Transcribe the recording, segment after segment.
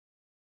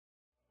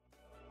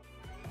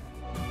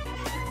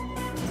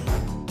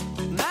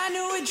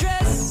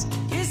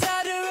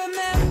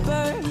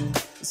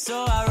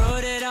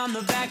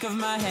back of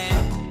my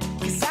hand.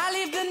 Cause I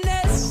leave the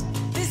nest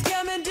this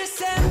coming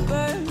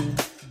December.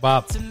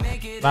 Bop. To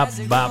make it Bop, as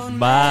it bop, grown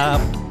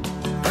bop.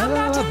 man. I'm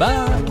not to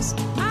lose.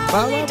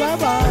 I'll be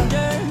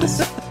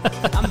defenders.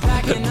 I'm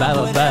packing up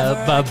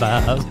whatever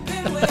I've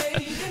been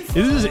waiting for.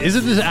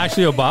 Isn't this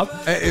actually a bop?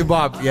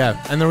 Bob,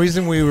 yeah. And the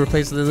reason we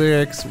replaced the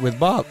lyrics with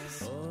Bob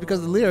is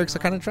because the lyrics are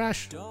kind of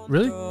trash.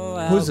 Really?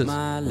 Who's this?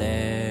 My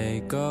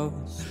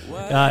Legos.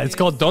 It's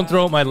called "Don't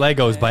Throw Out My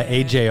Legos" by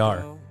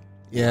AJR.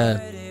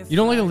 Yeah. You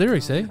don't like the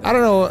lyrics, eh? I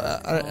don't know.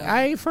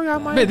 I forgot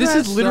my Man, this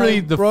is address,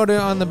 literally so I wrote it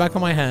on the back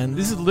of my hand.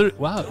 This is literally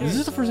wow. Is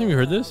this the first time you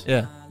heard this?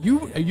 Yeah. You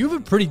have a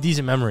pretty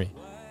decent memory.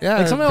 Yeah.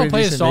 Like somebody will pretty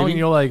play a decent, song baby. and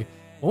you're like,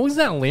 "What was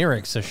that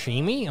lyric?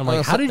 Sashimi?" I'm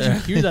like, "How did you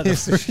hear that?" The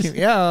first?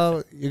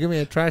 Yeah, you give me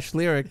a trash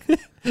lyric.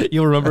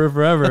 You'll remember it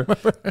forever.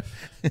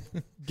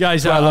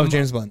 Guys, I love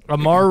James Blunt.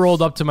 Amar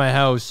rolled up to my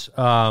house,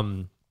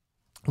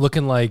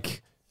 looking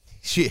like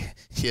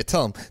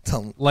Tell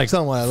him like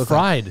what I look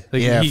fried. like.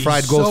 Like, Yeah, he's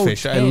fried so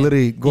goldfish. I tan.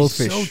 literally He's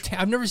goldfish. so tan.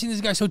 I've never seen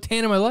this guy so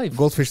tan in my life.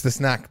 Goldfish the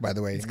snack, by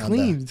the way. It's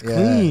clean. It's It's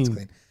clean.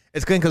 clean.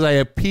 It's clean because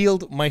I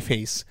peeled my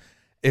face.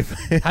 If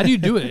How do you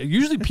do it?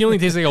 Usually peeling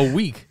takes like a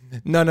week.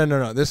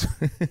 no. This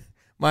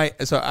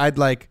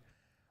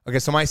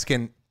so my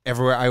skin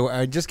everywhere.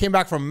 I just came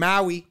back from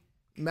Maui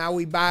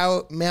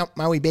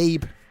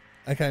babe.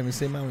 I can't even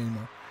say Maui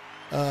anymore.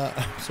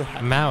 I'm so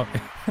happy.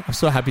 I'm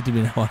so happy to be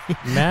in Hawaii.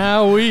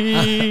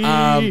 Maui.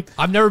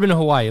 I've never been to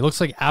Hawaii. It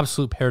looks like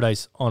absolute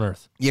paradise on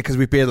earth. Yeah, because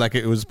we paid like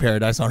it was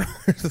paradise on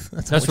earth. That's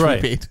how That's much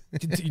right. we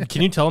paid.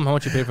 Can you tell them how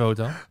much you paid for a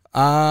hotel?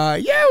 Yeah,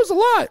 it was a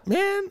lot,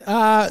 man.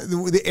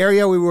 The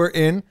area we were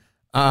in,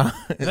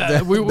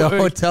 the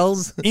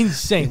hotels.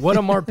 Insane. What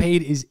Amar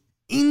paid is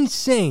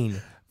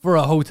insane for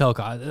a hotel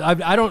cost.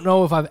 I don't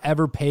know if I've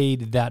ever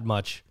paid that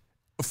much.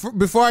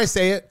 Before I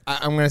say it,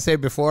 I'm going to say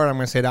it before and I'm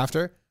going to say it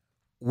after.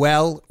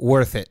 Well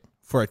worth it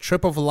for a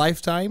trip of a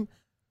lifetime.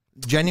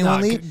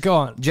 Genuinely, go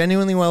on.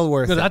 Genuinely well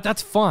worth No, it.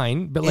 that's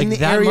fine, but like in the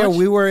that area much?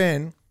 we were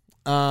in,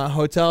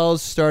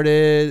 hotels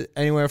started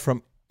anywhere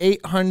from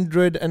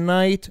 $800 a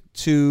night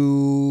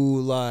to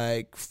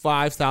like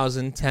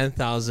 $5,000,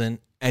 $10,000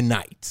 a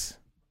night.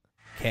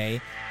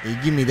 Okay, you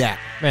give me that.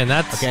 Man,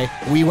 that's Okay,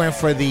 we went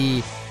for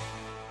the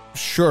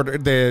shorter,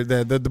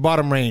 the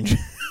bottom range.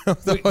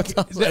 Of the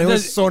hotels. It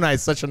was so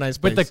nice, such a nice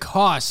place. But the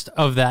cost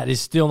of that is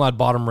still not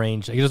bottom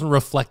range. Like, it doesn't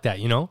reflect that,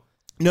 you know?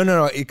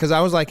 No, because I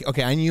was like,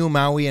 okay, I knew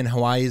Maui and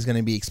Hawaii is going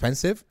to be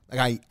expensive.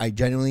 Like I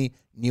genuinely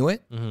knew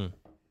it. Mm-hmm.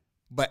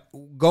 But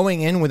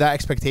going in with that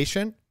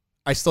expectation,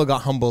 I still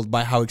got humbled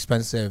by how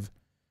expensive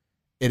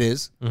it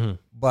is. Mm-hmm.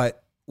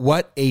 But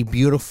what a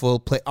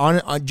beautiful place!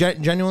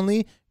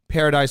 Genuinely,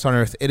 paradise on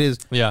earth. It is.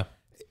 Yeah,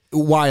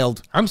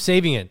 wild. I'm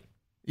saving it.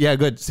 Yeah,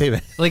 good. Save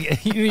it.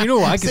 Like, you know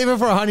what? Save it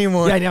for a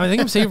honeymoon. Yeah, I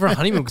think I'm saving for a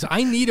honeymoon because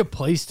I need a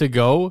place to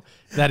go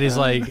that is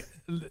like.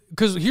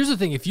 Because here's the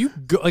thing: if you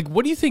go, like,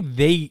 what do you think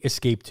they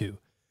escape to?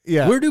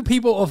 Yeah. Where do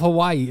people of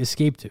Hawaii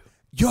escape to?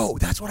 Yo,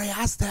 that's what I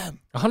asked them.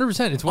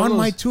 100%. It's one on of those,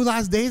 my 2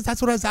 last days.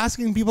 That's what I was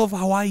asking people of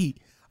Hawaii.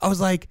 I was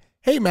like,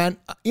 hey man,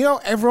 you know,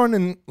 everyone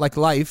in like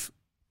life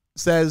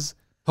says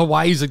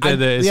Hawaii's like the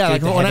yeah. escape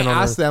Like to when I heaven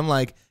on ask earth. them,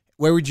 like,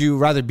 where would you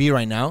rather be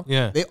right now?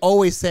 Yeah. They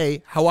always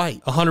say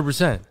Hawaii.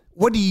 100%.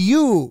 Where do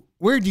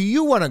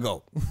you want to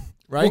go?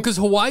 Right? Well, because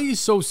Hawaii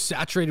is so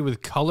saturated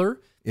with color.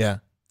 Yeah.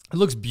 It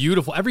looks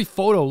beautiful. Every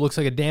photo looks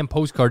like a damn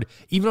postcard,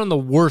 even on the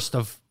worst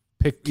of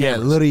pick Yeah,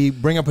 cameras. literally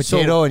bring a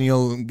potato and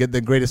you'll get the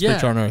greatest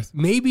picture on earth.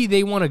 Maybe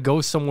they want to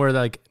go somewhere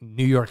like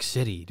New York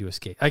City to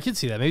escape. I can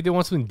see that. Maybe they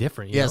want something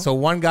different. You know? So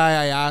one guy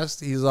I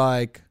asked, he's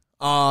like,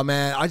 oh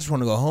man, I just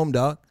want to go home,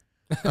 dog.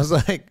 I was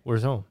like,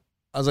 Where's home?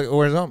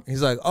 where's home?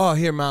 He's like, oh,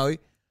 here, Maui.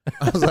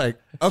 I was like,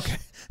 okay,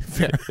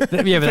 fair.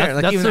 Yeah, but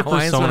Fair. that's even their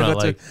Hawaiians wanna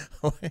persona.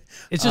 go Like, to-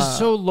 it's just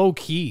so low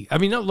key. I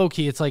mean, not low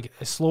key. It's like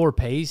a slower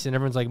pace, and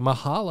everyone's like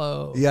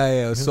mahalo. Yeah,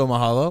 it was so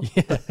mahalo.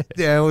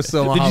 Yeah, it was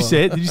so mahalo. Did you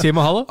say it? Did you say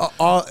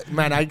mahalo?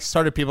 Man, I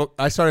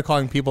started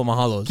calling people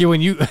mahalos. Okay, when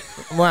you,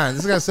 Man,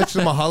 this guy's such a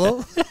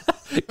mahalo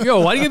yo,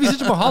 why do you give me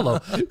such a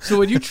mahalo? So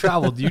when you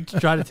travel, do you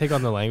try to take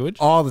on the language?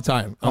 all the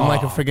time. I'm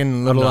like a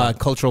freaking little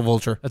cultural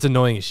vulture. That's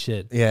annoying as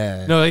shit.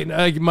 Yeah. No,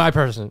 like my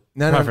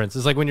No. preference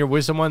is like when you're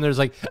with someone, there's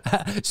like,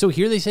 so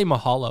here they say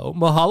mahalo.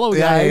 Mahalo, Yeah,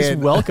 guys, yeah.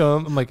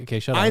 welcome. I'm like, okay,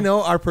 shut up. I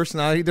know our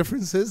personality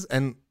differences,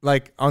 and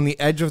like on the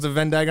edge of the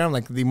Venn diagram,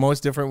 like the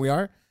most different we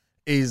are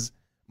is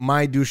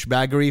my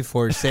douchebaggery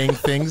for saying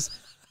things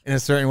in a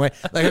certain way.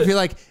 Like I feel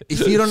like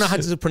if you don't know how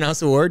to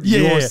pronounce a word,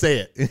 you won't say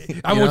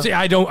it. I won't say.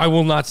 I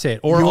will not say it.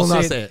 Or You I'll will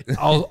not say say it. it.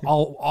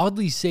 I'll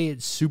oddly say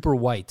it super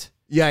white.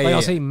 Yeah, Like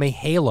I'll say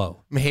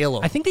mahalo.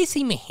 mahalo. I think they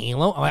say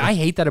mahalo. I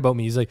hate that about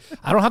me. He's like,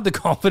 I don't have the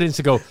confidence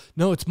to go,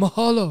 no, it's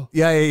mahalo.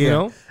 Yeah. You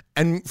know?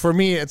 And for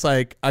me, it's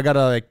like I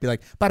gotta like be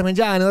like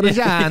parmigiano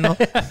reggiano.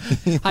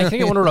 I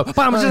can't order a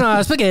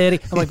parmigiano spaghetti.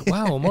 I'm like,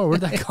 wow, Omar,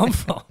 where'd that come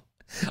from?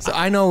 So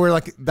I know we're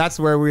like that's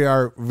where we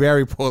are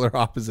very polar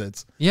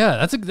opposites.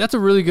 Yeah, that's a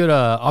really good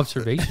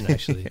observation,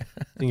 actually.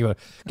 Think about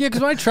it. Yeah,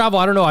 because when I travel,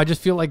 I don't know, I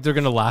just feel like they're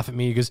going to laugh at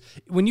me because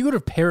when you go to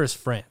Paris,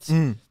 France,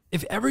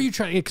 if ever you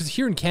try, because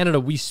here in Canada,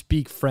 we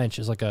speak French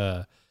as like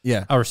a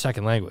Yeah. our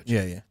second language.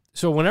 Yeah.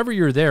 So whenever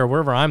you're there,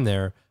 wherever I'm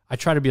there, I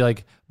try to be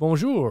like,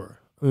 bonjour,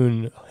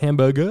 un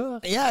hamburger.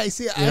 Yeah, I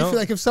see. I know? feel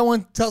like if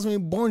someone tells me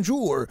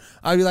bonjour,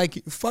 I'd be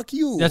like, fuck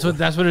you. That's what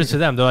it is to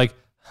them. They're like,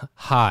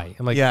 hi.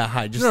 I'm like, Yeah,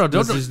 hi. Just, No,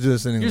 don't- let's just do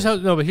this in Here's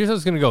English. but here's how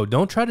it's gonna go.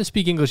 Don't try to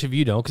speak English if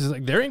you don't, because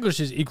like their English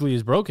is equally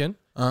as broken.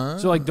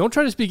 So like, don't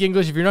try to speak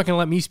English if you're not gonna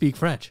let me speak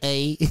French.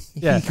 A.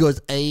 Yeah. He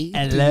goes, A.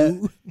 Hello.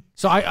 do.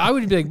 So I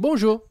would be like,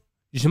 bonjour,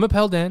 je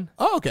m'appelle Dan.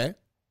 Oh, okay.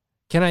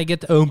 Can I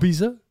get un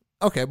pizza?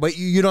 Okay, but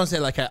you don't say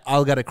like,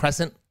 I'll get a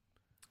crescent.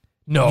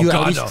 No, You at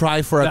God, least no.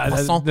 try for a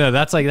croissant. No,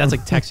 that's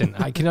like Texan.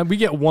 We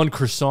get one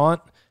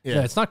croissant? Yeah.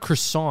 Yeah, it's not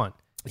croissant.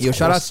 It's Yo,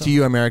 shout outs croissant. to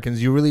you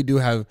Americans. You really do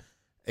have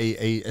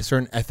a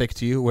certain ethic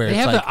to you where They it's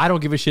have like, the I don't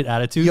give a shit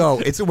attitude. yo,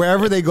 it's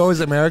wherever they go is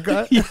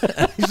America.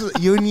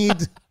 You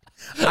need.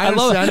 I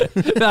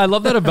understand. I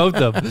love that about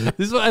them.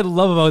 This is what I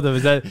love about them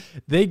is that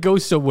they go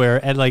somewhere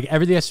and like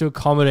everything has to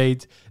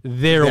accommodate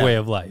their Yeah. way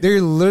of life.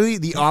 They're literally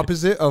the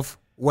opposite of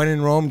when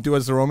in Rome, do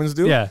as the Romans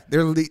do. Yeah.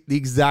 They're the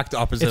exact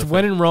opposite. It's of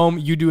when it. in Rome,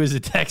 you do as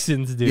the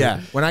Texans do. Yeah.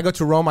 When I go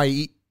to Rome, I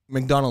eat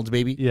McDonald's,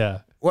 baby.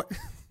 Yeah. What?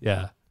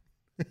 Yeah.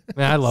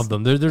 Man, I love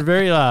them. They're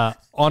very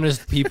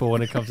honest people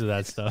when it comes to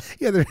that stuff.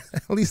 Yeah,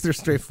 at least they're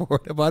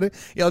straightforward about it.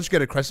 Yeah, I'll just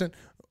get a crescent.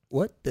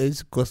 What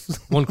is crescent?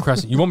 One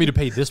crescent. You want me to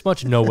pay this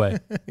much? No way.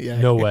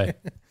 Yeah. No way.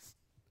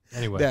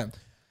 Anyway. Damn.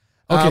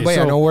 Okay, But yeah,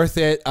 so- no, worth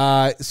it.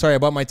 Sorry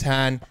about my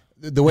tan.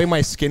 The way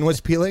my skin was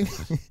peeling,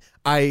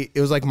 it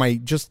was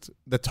like just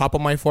the top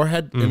of my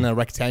forehead and the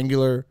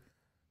rectangular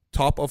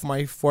top of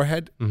my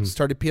forehead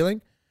started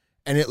peeling.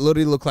 And it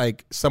literally looked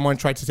like someone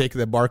tried to take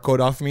the barcode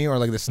off me or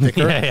like the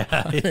sticker. Yeah.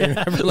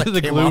 never, like, the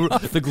came glue,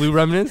 off. the glue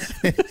remnants.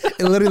 It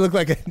literally looked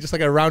like just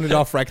like a rounded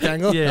off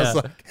rectangle. Yeah. I was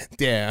like,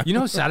 damn. You know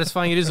how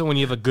satisfying it is when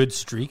you have a good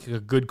streak, a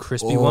good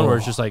crispy one where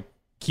it's just like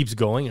keeps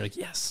going. You're like,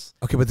 yes.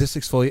 Okay, but this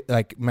exfoliate,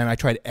 like, man, I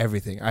tried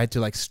everything. I had to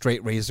like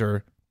straight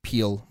razor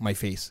peel my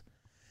face.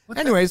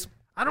 Anyways,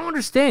 I don't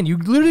understand. You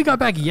literally got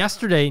back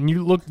yesterday and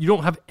you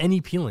don't have any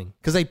peeling.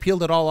 because I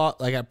peeled it all out,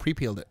 like I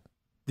pre-peeled it.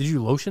 Did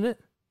you lotion it?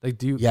 Like,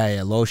 do you?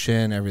 Yeah,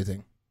 lotion,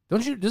 everything.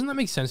 Doesn't that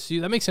make sense to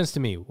you? That makes sense to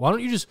me. Why don't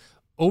you just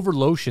over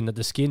lotion that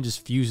the skin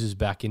just fuses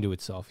back into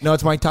itself? No,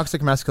 it's my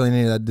toxic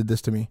masculinity that did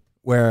this to me.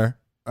 Where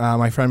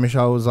my friend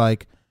Michelle was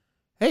like,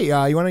 "Hey,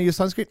 you want to use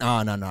sunscreen?"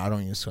 No, I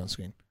don't use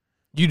sunscreen.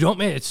 You don't,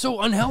 man. It's so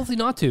unhealthy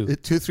not to.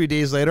 2-3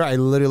 days later, I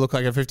literally look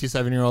like a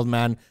 57-year-old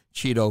man,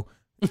 Cheeto.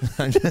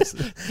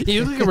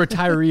 You look like a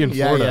retiree in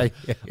Yeah, Florida.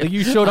 yeah. Like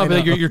you showed up I and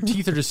like know. your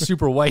teeth are just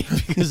super white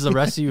because the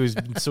rest of you is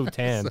so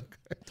tan.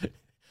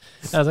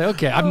 I was like,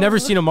 okay, I've never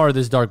seen a Mara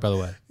this dark, by the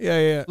way.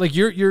 Yeah. Like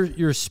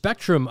your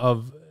spectrum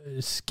of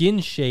skin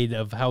shade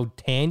of how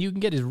tan you can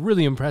get is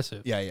really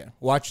impressive. Yeah.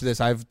 Watch this.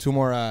 I have 2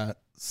 more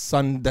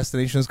sun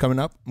destinations coming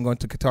up. I'm going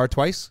to Qatar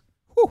twice.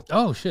 Whew.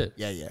 Oh shit.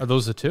 Yeah. Are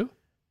those the two?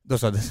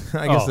 Those are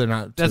I guess Oh, they're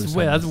not. That's 2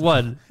 that's suns.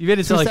 one. You made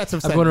it Two sound like sets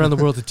of I'm going sun. around the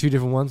world to 2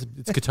 different ones.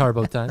 It's Qatar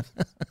both times.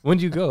 When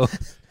do you go?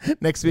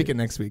 Next week and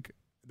next week.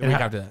 The And week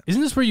how- after that.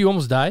 Isn't this where you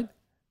almost died?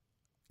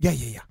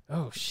 Yeah.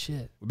 Oh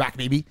shit. We're back,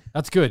 baby.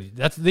 That's good.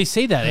 They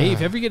say that. Hey, if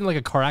you ever get in like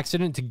a car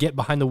accident, to get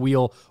behind the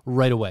wheel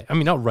right away. I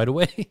mean, not right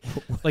away,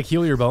 like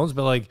heal your bones,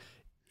 but like,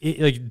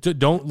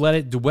 don't let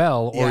it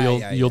dwell, or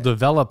Yeah, you'll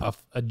develop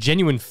a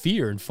genuine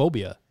fear and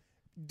phobia.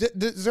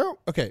 Does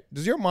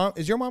your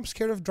mom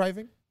scared of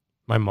driving?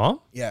 My mom?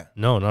 Yeah.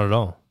 No, not at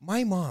all.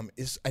 My mom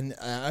is, and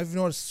I've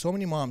noticed so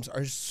many moms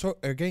are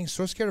getting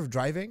so scared of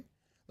driving.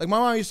 Like my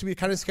mom used to be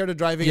kind of scared of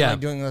driving, Yeah. and like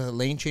doing a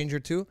lane change or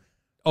two.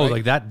 Oh, Right.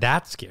 like that?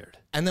 That's scared.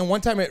 And then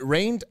one time it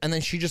rained, and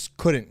then she just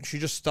couldn't. She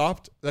just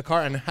stopped the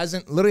car and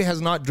literally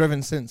has not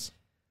driven since.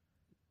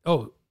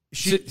 Oh,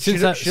 She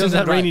since doesn't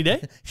that drive. rainy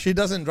day? She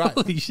doesn't drive.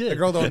 Holy shit. The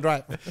girl don't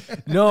drive.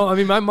 No, I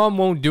mean my mom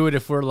won't do it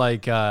if we're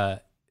like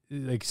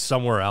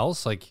somewhere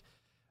else. Like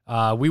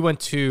we went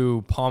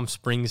to Palm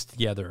Springs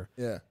together.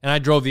 Yeah. And I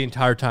drove the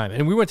entire time.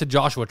 And we went to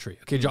Joshua Tree.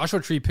 Okay,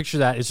 Joshua Tree, picture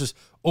that. It's just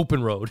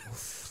open road.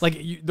 Like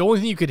the only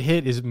thing you could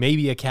hit is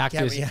maybe a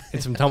cactus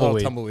and some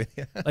tumbleweed. Oh, tumbleweed.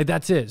 Like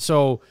that's it.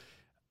 So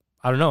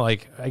I don't know.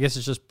 Like I guess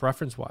it's just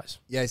preference wise.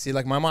 Yeah, see,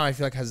 like my mom, I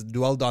feel like has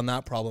dwelled on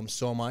that problem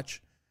so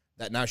much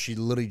that now she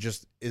literally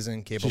just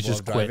isn't capable She's just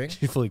of driving. quit.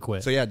 She fully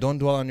quit. So yeah, don't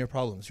dwell on your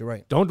problems. You're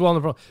right. Don't dwell on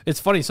the problem. It's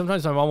funny.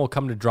 Sometimes my mom will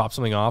come to drop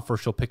something off, or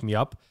she'll pick me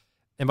up,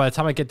 and by the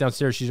time I get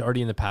downstairs, she's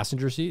already in the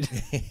passenger seat.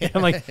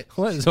 I'm like,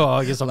 what? So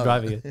I guess I'm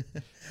driving it.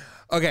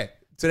 Okay,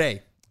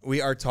 today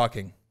we are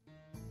talking.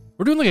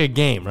 We're doing like a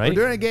game, right? We're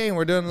doing a game.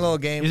 We're doing a little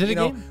game. Is it a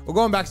game? We're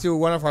going back to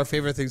one of our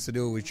favorite things to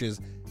do, which is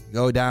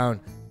go down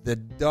the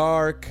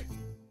dark,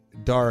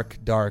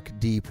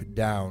 deep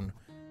down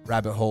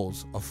rabbit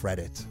holes of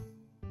Reddit.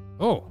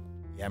 Oh,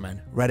 Yeah,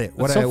 man. Reddit.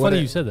 That's so funny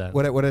you said that.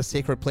 What a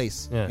sacred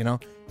place, Yeah. you know,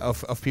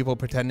 of people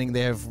pretending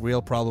they have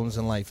real problems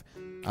in life.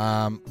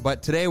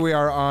 But today we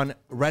are on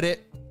Reddit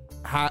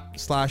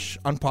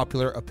 /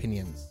 unpopular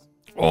opinions.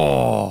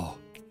 oh.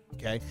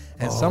 Okay.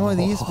 And some of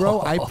these,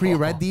 bro, I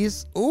pre-read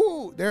these.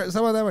 Ooh,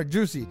 some of them are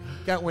juicy.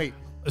 Can't wait.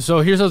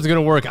 So here's how it's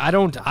gonna work. I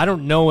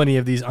don't know any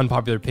of these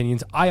unpopular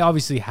opinions. I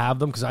obviously have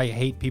them because I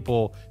hate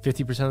people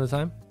 50% of the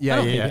time. Yeah, I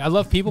don't yeah, hate yeah. it. I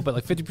love people, but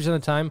like 50% of the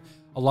time,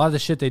 a lot of the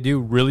shit they do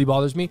really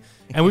bothers me.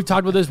 And we've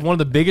talked about this. One of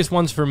the biggest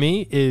ones for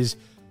me is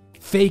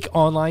fake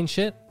online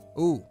shit.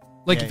 Ooh.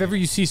 Like if ever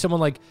you see someone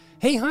like,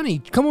 hey, honey,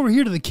 come over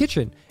here to the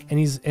kitchen.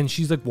 And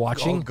she's like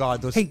watching. Oh,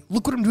 God. Hey,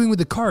 look what I'm doing with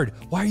the card.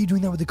 Why are you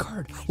doing that with the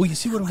card? Well, you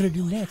see what I'm going to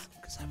do next.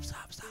 Stop.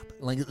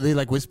 Like they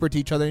like whisper to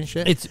each other and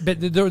shit. But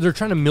they're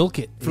trying to milk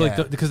it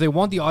for because they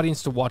want the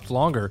audience to watch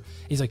longer.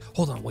 He's like,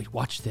 hold on, wait,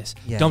 watch this.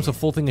 Dumps a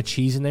full thing of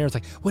cheese in there. It's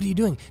like, what are you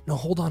doing? No,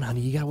 hold on,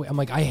 honey, you gotta wait. I'm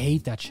like, I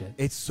hate that shit.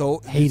 It's so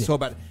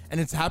bad, and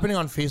it's happening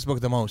on Facebook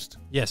the most.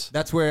 Yes,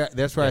 that's where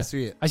I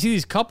see it. I see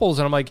these couples,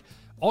 and I'm like,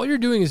 all you're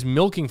doing is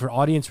milking for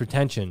audience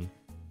retention.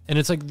 And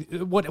it's like,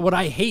 what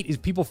I hate is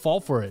people fall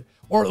for it.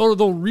 Or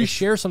they'll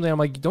reshare something. I'm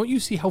like, don't you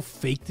see how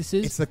fake this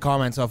is? It's the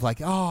comments of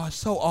like, oh,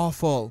 so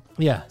awful.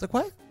 Yeah. It's like,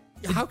 what?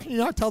 How can you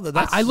not tell that?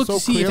 That's I look so to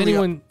see if clearly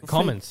anyone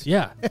comments.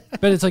 Yeah.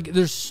 But it's like,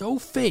 they're so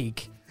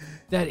fake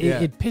that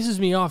it pisses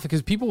me off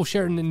because people will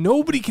share it and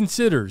nobody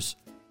considers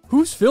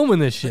who's filming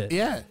this shit.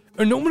 Yeah.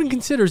 Or no one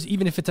considers,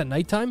 even if it's at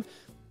nighttime,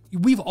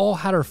 we've all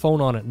had our phone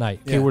on at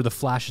night, where the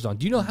flash is on.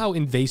 Do you know how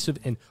invasive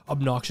and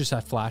obnoxious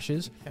that flash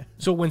is?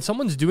 So when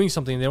someone's doing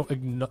something, they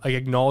don't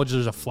acknowledge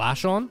there's a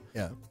flash on.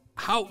 Yeah.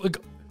 How,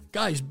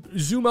 guys,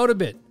 zoom out a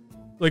bit.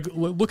 Like,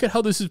 look at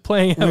how this is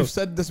playing out. We've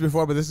said this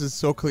before, but this is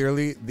so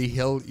clearly the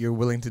hill you're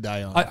willing to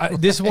die on.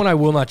 This one I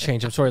will not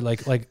change. I'm sorry.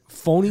 Like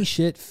phony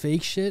shit,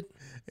 fake shit.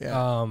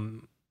 Yeah.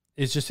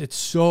 It's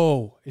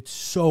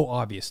so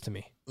obvious to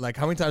me. Like,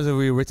 how many times have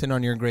we written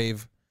on your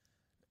grave?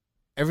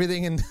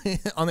 Everything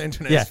on the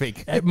internet is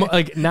fake.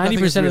 Like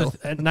 90%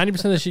 of 90%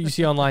 of the shit you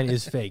see online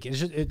is fake. It's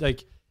just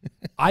like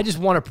I just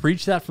want to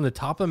preach that from the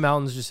top of the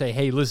mountains. Just say,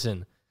 hey,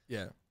 listen.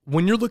 Yeah.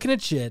 When you're looking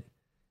at shit,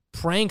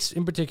 pranks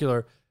in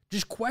particular,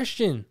 just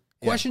question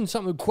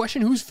something.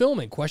 Question who's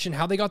filming. Question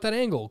how they got that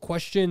angle.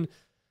 Question.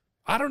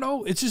 I don't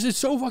know. It's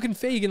so fucking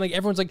fake, and like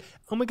everyone's like,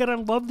 "Oh my god, I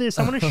love this.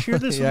 I want to share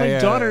this with my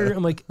daughter." Yeah.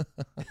 I'm like,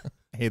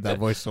 I hate that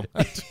voice so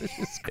much.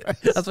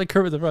 That's like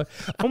Kermit the Frog.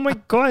 Oh my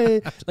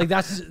god, like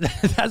that's.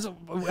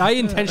 I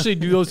intentionally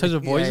do those types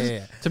of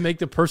voices to make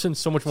the person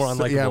so much more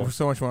unlikable. Yeah,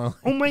 so much more.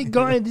 Oh my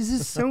god, this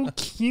is so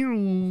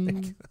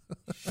cute.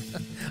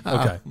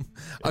 Okay.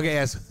 Okay.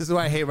 Yes, this is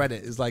why I hate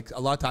Reddit. Is like a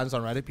lot of times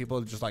on Reddit, people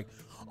are just like,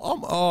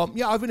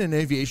 yeah, I've been in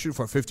aviation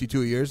for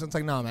 52 years. And it's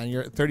like, no, man,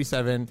 you're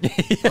 37.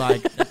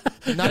 Like,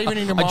 not even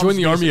in your mom's I joined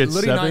the army at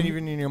literally 7. Not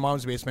even in your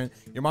mom's basement.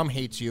 Your mom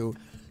hates you.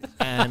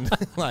 And,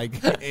 like,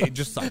 it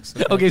just sucks.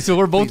 Okay, so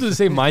we're both in the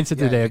same mindset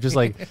today. I'm just,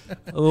 like,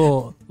 a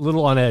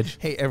little on edge.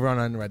 Hey, everyone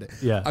on Reddit.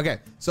 Yeah. Okay,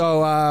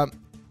 so...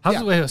 how's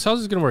this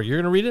going to work?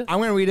 You're going to read it? I'm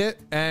going to read it.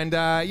 And,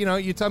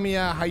 you tell me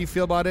how you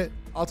feel about it.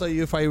 I'll tell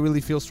you if I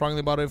really feel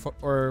strongly about it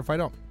or if I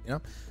don't,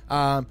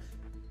 The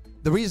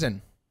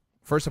reason,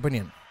 first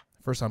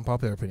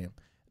unpopular opinion.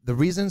 The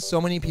reason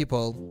so many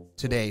people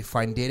today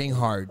find dating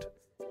hard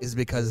is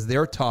because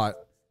they're taught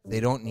they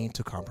don't need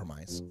to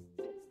compromise.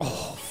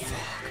 Oh,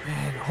 fuck,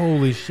 man.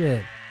 Holy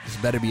shit. This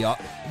better be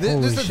up.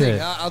 This is the thing.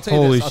 I'll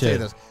tell you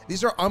this.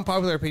 These are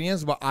unpopular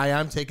opinions, but I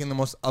am taking the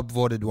most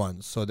upvoted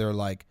ones. So they're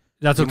like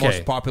that's the okay.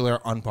 most popular,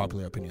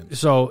 unpopular opinions.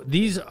 So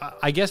these,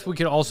 I guess we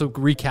could also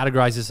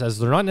recategorize this as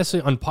they're not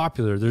necessarily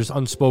unpopular. They're just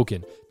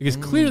unspoken. Because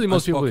clearly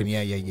most people...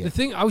 Yeah. The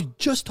thing, I was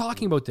just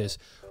talking about this.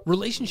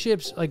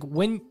 Relationships, like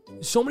when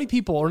so many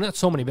people, or not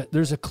so many, but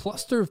there's a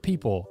cluster of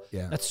people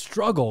that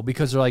struggle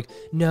because they're like,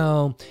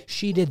 no,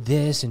 she did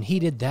this and he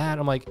did that.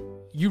 I'm like,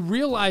 you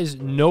realize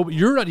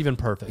you're not even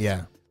perfect.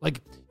 Yeah.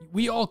 Like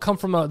we all come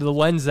from the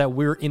lens that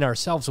we're in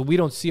ourselves, so we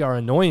don't see our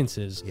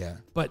annoyances. Yeah.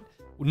 But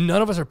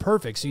none of us are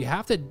perfect. So you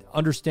have to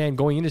understand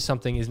going into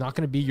something is not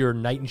going to be your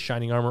knight in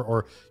shining armor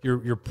or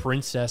your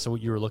princess or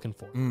what you were looking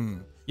for.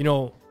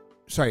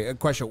 Sorry, a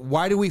question.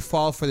 Why do we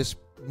fall for this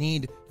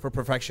need for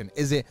perfection?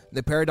 Is it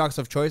the paradox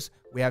of choice?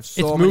 We have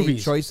so many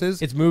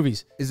choices. It's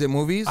movies. Is it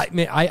movies?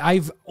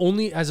 I've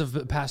only, as of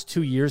the past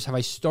 2 years, have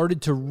I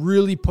started to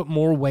really put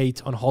more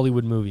weight on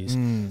Hollywood movies.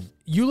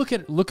 You look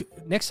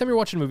next time you're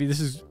watching a movie,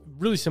 this is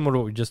really similar to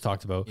what we just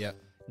talked about. Yeah.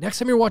 Next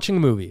time you're watching a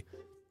movie,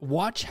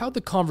 watch how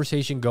the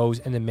conversation goes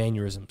and the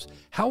mannerisms.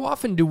 How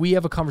often do we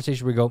have a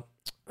conversation where we go,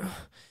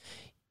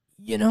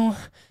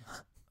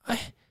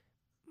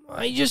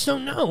 I just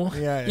don't know.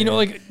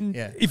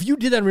 If you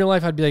did that in real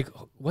life, I'd be like,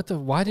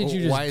 why did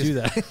you just do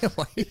that?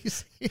 Why are you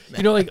saying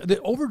that? Like the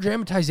over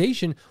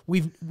dramatization,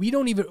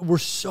 we're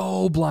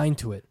so blind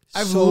to it.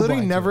 I've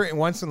literally never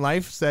once in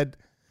life said,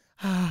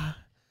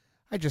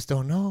 I just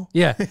don't know.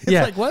 Yeah. It's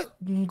like, what?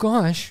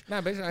 Gosh. Nah,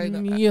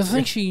 you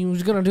think she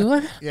was going to do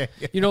it?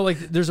 Yeah. Like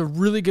there's a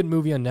really good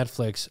movie on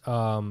Netflix.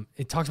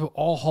 It talks about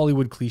all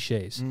Hollywood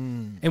cliches.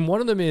 And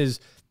one of them is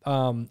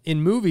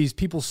in movies,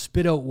 people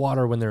spit out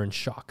water when they're in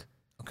shock.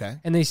 Okay.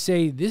 And they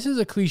say this is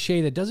a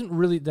cliche that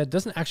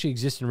doesn't actually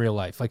exist in real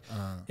life. Like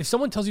if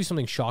someone tells you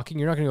something shocking,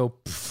 you're not going to go,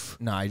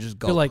 pff. No, I just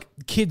go. They're like,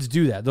 kids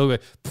do that. They'll go,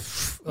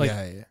 pff. Like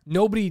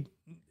nobody,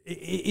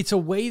 it's a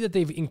way that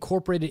they've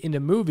incorporated into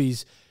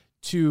movies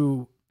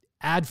to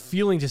add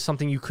feeling to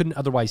something you couldn't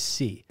otherwise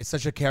see. It's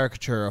such a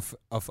caricature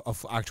of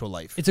actual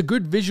life. It's a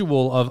good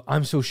visual of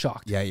I'm so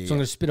shocked. So I'm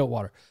going to spit out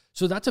water.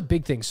 So that's a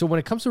big thing. So when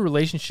it comes to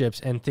relationships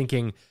and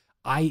thinking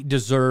I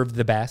deserve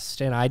the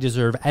best and I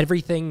deserve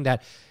everything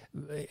that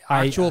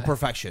Actual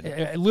perfection.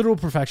 Literal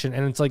perfection.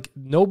 And it's like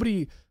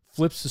nobody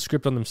flips the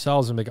script on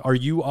themselves and like, are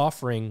you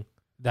offering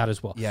that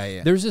as well?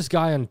 Yeah. There's this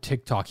guy on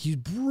TikTok. He's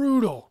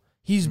brutal.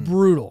 He's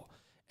brutal.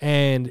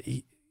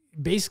 And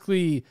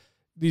basically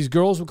these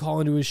girls will call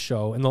into his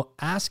show and they'll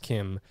ask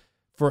him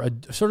for a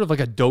sort of like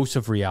a dose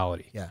of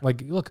reality. Yeah.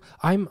 Like, look,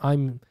 I'm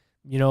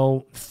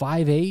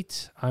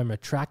 5'8", I'm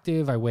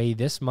attractive, I weigh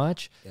this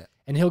much. Yeah.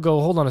 And he'll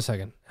go, hold on a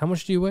second. How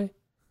much do you weigh?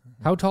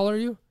 How tall are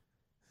you?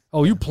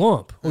 Oh, you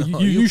plump. Oh,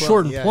 you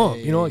short and plump.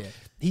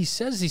 He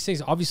says these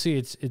things. Obviously,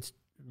 it's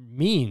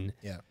mean.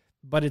 Yeah.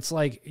 But it's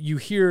like you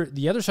hear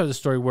the other side of the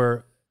story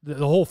where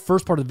the whole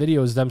first part of the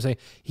video is them saying,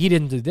 he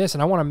didn't do this,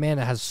 and I want a man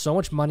that has so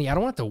much money. I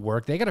don't want to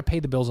work. They got to pay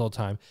the bills all the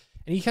time.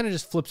 And he kind of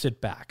just flips it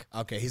back.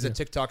 Okay, he's a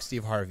TikTok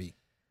Steve Harvey.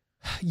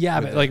 Yeah,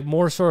 but like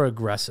more sort of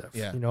aggressive.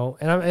 Yeah.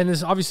 And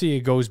it's obviously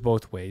it goes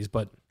both ways,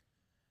 but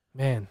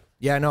man.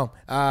 Yeah, no.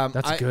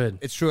 That's good.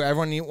 It's true.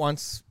 Everyone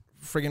wants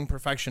friggin'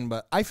 perfection,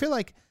 but I feel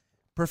like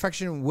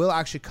perfection will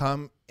actually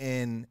come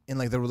in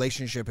like the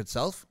relationship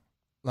itself.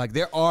 Like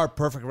there are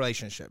perfect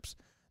relationships.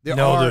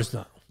 There's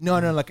not. No,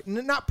 like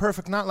not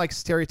perfect, not like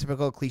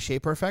stereotypical cliche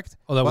perfect.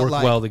 Oh, that work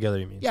like, well together,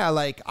 you mean? Yeah,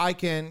 like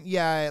like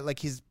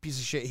he's a piece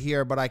of shit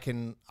here, but I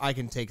can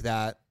take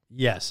that.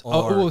 Yes.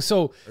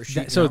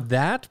 So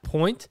that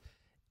point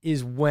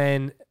is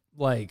when,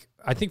 like,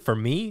 I think for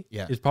me,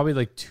 is probably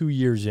like 2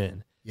 years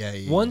in. Yeah.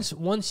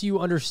 Once you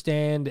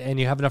understand and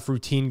you have enough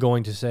routine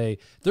going to say,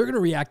 they're going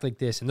to react like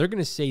this and they're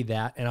going to say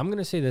that, and I'm going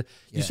to say that,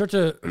 you start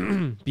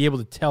to be able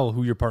to tell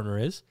who your partner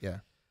is. Yeah.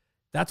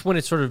 That's when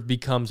it sort of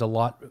becomes a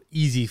lot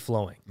easy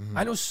flowing. Mm-hmm.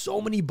 I know so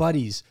many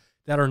buddies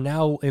that are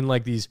now in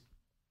like these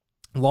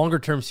longer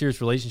term serious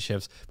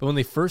relationships, but when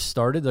they first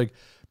started, like,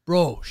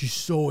 bro, she's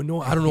so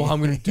annoying. I don't know how I'm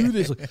going to do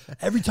this. Like,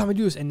 every time I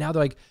do this, and now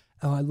they're like,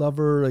 oh, I love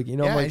her. Like,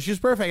 yeah, like, she's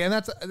perfect, and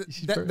that's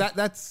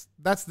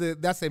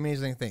the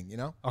amazing thing,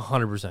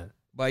 100%.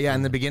 But yeah,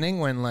 in the beginning,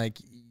 when like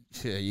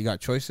you got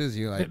choices,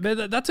 you like.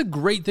 But that's a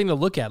great thing to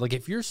look at. Like,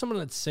 if you're someone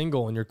that's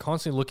single and you're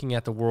constantly looking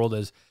at the world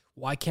as,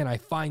 why can't I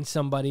find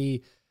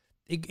somebody?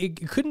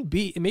 It couldn't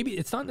be. Maybe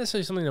it's not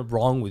necessarily something that's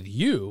wrong with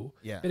you.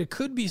 Yeah. But it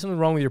could be something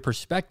wrong with your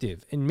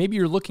perspective, and maybe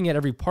you're looking at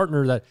every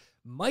partner that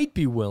might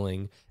be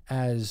willing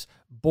as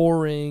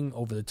boring,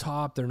 over the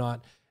top. They're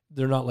not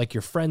like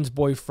your friends'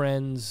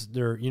 boyfriends.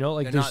 They're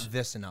they're not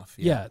this enough.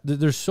 Yeah.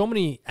 There's so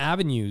many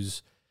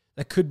avenues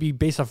that could be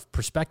based off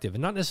perspective,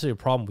 and not necessarily a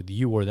problem with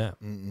you or them.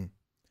 Mm-mm.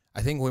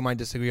 I think we might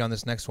disagree on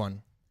this next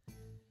one.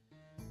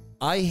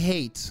 I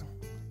hate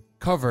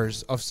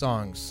covers of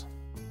songs.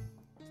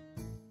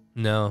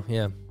 No,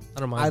 yeah, I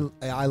don't mind.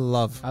 I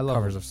love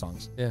covers of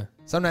songs. Yeah,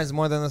 sometimes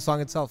more than the song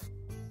itself.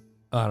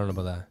 Oh, I don't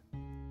know about that.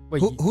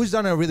 Wait, who's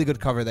done a really good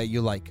cover that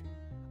you like?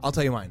 I'll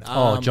tell you mine.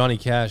 Johnny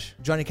Cash.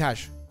 Johnny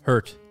Cash.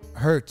 Hurt.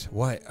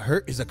 What?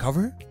 Hurt is a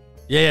cover?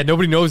 Yeah,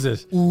 nobody knows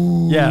this.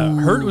 Ooh. Yeah,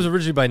 Hurt was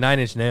originally by 9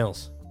 Inch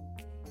Nails.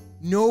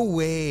 No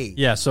way.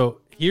 Yeah,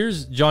 so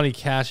here's Johnny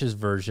Cash's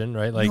version,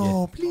 right? Like,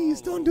 no,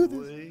 please don't do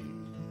this.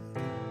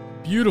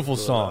 Beautiful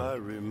song. I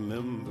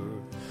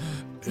remember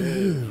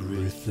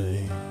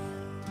everything.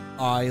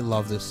 I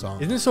love this song.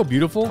 Isn't it so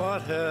beautiful?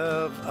 What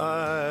have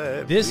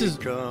I This is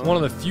become? one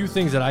of the few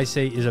things that I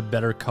say is a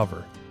better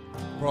cover.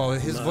 Bro,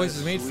 his voice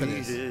is made for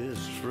this.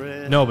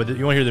 No, but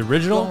you want to hear the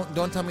original?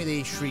 Don't tell me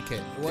they shriek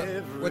it.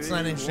 What's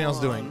 9 Inch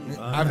Nails doing?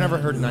 I've never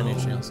heard 9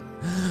 Inch Nails.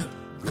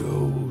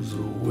 Goes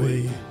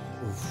away.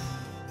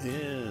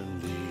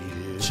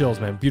 Chills,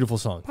 man. Beautiful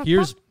song.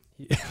 Here's...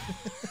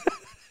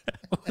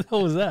 What the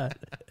hell was that?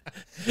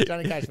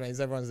 Johnny Cash, man.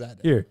 Everyone's that.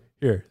 Here.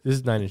 This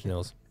is 9 Inch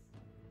Nails.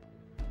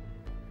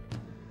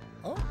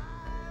 Oh.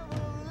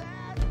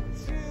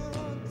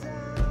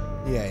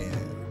 Yeah.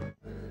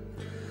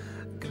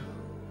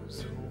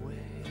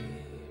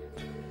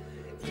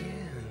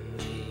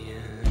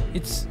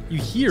 You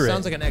hear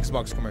Sounds like an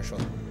Xbox commercial.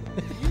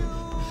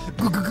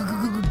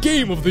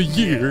 Game of the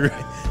year.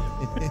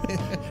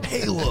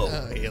 Halo.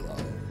 Halo.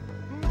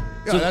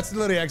 Yeah, that's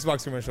literally an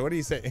Xbox commercial. What do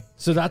you say?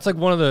 So that's like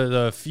one of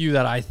the few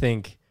that I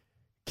think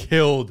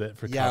killed it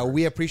for cover.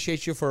 We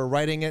appreciate you for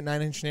writing it,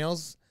 9 Inch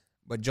Nails,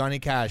 but Johnny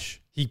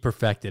Cash. He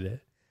perfected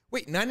it.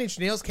 Wait, 9 Inch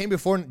Nails came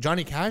before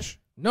Johnny Cash?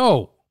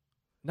 No.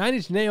 9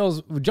 Inch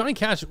Nails, Johnny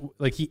Cash,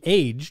 like, he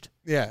aged.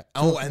 Yeah.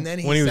 Oh, and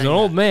then when he was an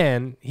old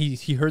man,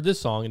 he heard this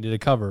song and did a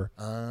cover.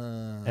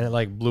 And it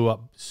like blew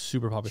up,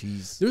 super popular.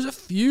 Jeez. There's a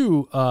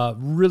few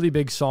really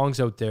big songs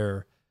out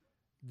there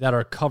that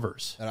are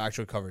covers. That are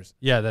actual covers.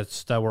 Yeah,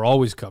 that were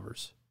always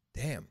covers.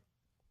 Damn.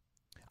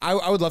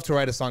 I would love to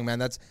write a song, man.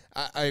 That's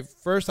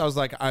first I was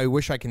like, I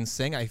wish I can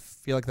sing. I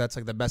feel like that's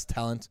like the best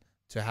talent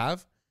to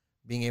have,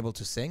 being able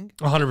to sing.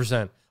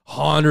 100%.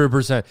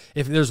 100%.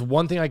 If there's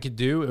one thing I could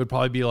do, it would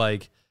probably be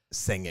like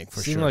singing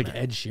for sing sure. Like man.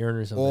 Ed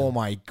Sheeran or something. Oh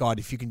my God,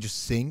 if you can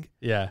just sing.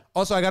 Yeah.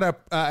 Also, I gotta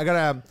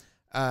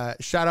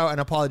shout out and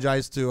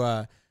apologize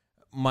to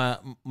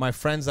my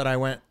friends that I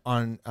went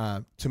on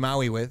to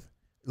Maui with.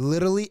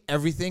 Literally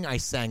everything I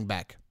sang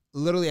back.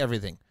 Literally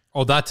everything.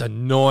 Oh, that's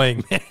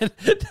annoying, man.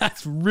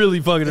 That's really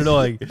fucking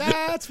annoying.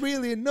 That's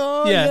really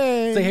annoying. Yeah.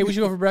 It's like, hey, we should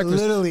go for breakfast.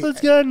 Literally. Let's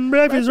get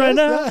breakfast right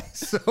now.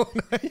 So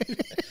nice.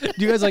 Do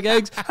you guys like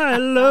eggs? I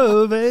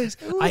love eggs.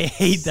 I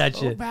hate that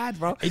So shit. bad,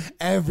 bro.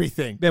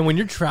 Everything. Man, when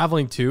you're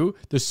traveling too,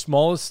 the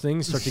smallest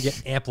things start to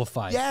get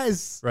amplified.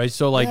 Yes. Right?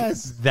 So, like,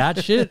 Yes.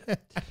 that shit,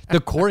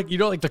 the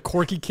like the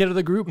quirky kid of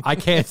the group, I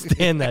can't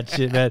stand that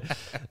shit, man.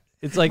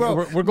 It's like,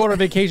 Bro. we're going on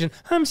vacation.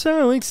 I'm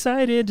so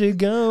excited to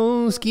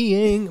go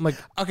skiing. I'm like,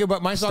 Okay,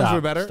 but my songs Stop,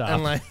 were better. stop.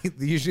 And like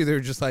usually they're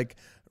just like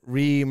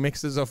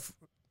remixes of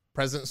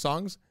present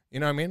songs. You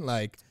know what I mean?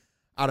 Like,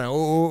 I don't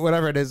know,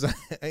 whatever it is.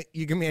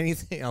 You give me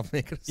anything, I'll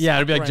make it. yeah,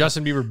 it'll be like right.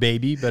 Justin Bieber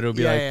Baby, but it'll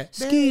be Yeah, like, yeah.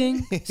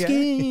 skiing, Yeah.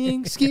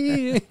 skiing,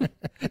 skiing.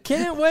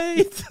 Can't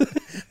wait.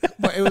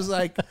 But it was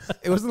like,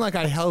 it wasn't like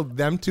I held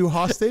them two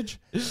hostage.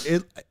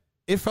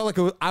 It felt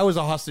like I was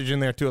a hostage in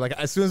there too. Like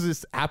as soon as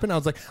this happened, I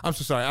was like, I'm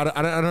so sorry. I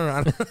don't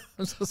know.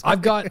 I'm so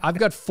sorry. I've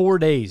got 4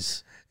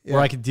 days Yeah.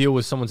 where I could deal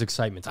with someone's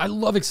excitement. I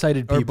love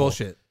excited people. Or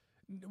bullshit.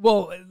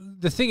 Well,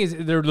 the thing is,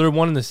 they're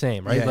one and the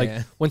same, right? Yeah, like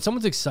yeah. when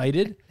someone's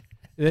excited,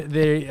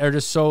 they are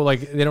just so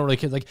like they don't really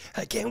care. Like,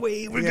 I can't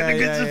wait, we're Yeah, gonna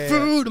get yeah, some yeah,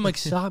 food. I'm like,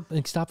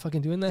 stop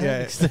fucking doing that. Yeah.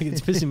 It's, like,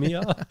 it's pissing me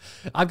off.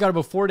 I've got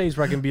about 4 days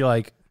where I can be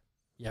like,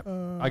 yep,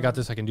 I got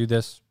this. I can do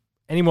this.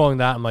 Any more than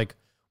that, I'm like,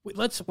 wait,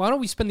 why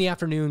don't we spend the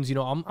afternoons? You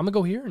know, I'm gonna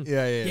go here and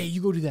Yeah.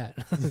 you go do that.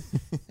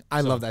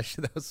 I love that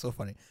shit. That was so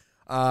funny.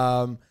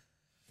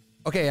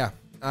 Okay, yeah.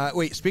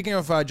 Wait, speaking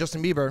of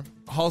Justin Bieber,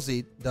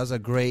 Halsey does a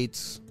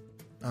great.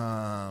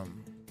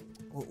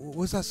 What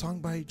was that song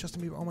by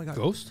Justin Bieber? Oh my god,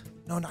 Ghost?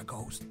 No, not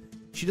Ghost.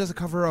 She does a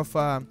cover of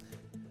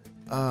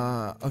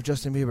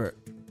Justin Bieber,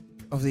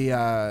 of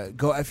the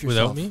 "Go F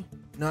Yourself." Without Me?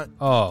 Not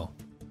Oh,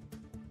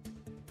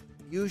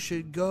 you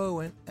should go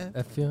and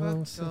F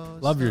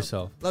yourself. Love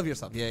yourself. Love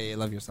yourself. Yeah,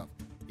 love yourself.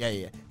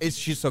 Yeah.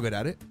 She's so good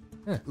at it.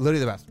 Yeah. Literally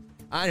the best.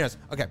 Anyways,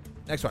 okay,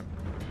 next one.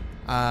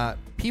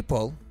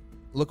 People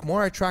look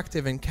more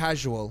attractive in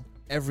casual,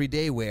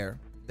 everyday wear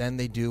than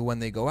they do when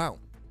they go out.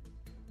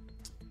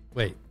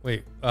 Wait.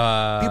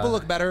 People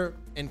look better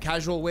in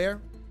casual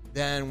wear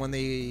than when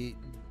they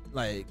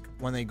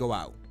go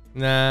out.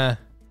 Nah.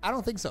 I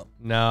don't think so.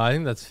 No, I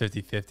think that's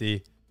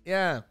 50-50.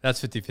 Yeah. That's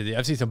 50-50.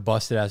 I've seen some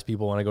busted ass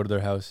people when I go to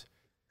their house.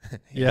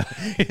 Yeah.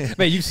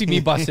 Man, you've seen me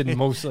busted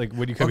most like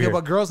when you come Okay, here.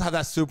 but girls have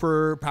that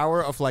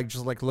superpower of like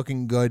just like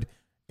looking good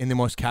in the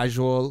most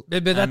casual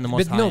and the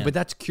most high-end. But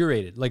that's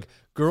curated. Like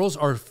girls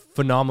are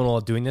phenomenal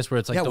at doing this where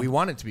it's like yeah, we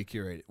want it to be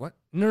curated. What?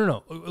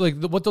 No. Like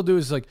what they'll do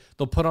is like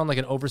they'll put on like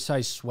an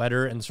oversized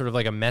sweater and sort of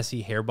like a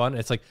messy hair bun.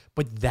 It's like,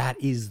 but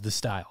that is the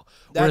style.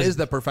 That is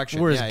the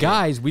perfection. Whereas Yeah,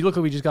 guys, we look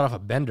like we just got off a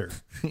bender.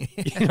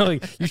 You know,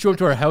 like you show up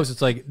to our house,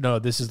 it's like, no,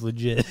 this is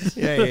legit.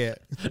 Yeah.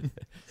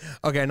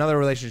 Okay, another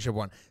relationship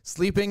one.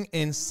 Sleeping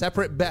in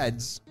separate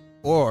beds,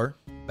 or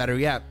better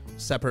yet,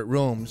 separate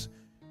rooms,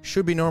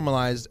 should be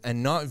normalized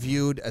and not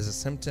viewed as a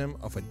symptom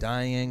of a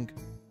dying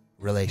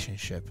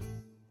relationship.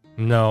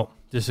 No,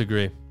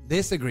 disagree.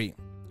 Disagree.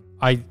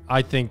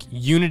 I think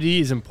unity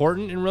is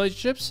important in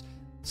relationships.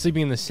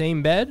 Sleeping in the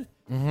same bed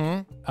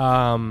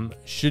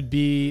should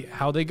be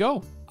how they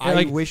go.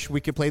 I wish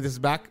we could play this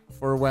back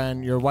for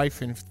when your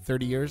wife in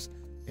 30 years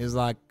is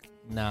like,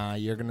 nah,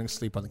 you're going to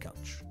sleep on the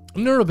couch.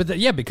 No, but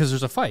because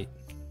there's a fight,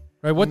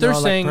 right? What they're No,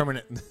 like saying,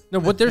 permanent. no,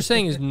 what they're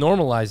saying is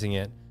normalizing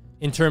it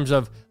in terms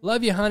of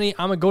love you, honey.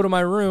 I'm gonna go to my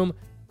room.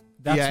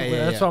 That's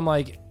Yeah. what I'm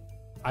like.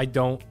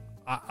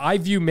 I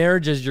view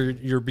marriage as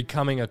you're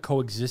becoming a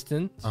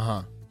coexistence.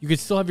 You could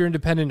still have your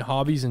independent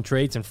hobbies and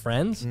traits and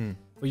friends,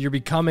 but you're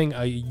becoming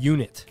a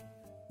unit.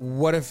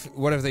 What if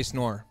they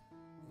snore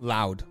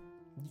loud?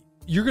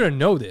 You're gonna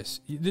know this.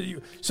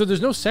 So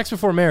there's no sex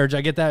before marriage.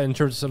 I get that in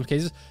terms of some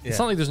cases. It's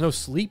not like there's no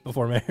sleep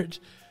before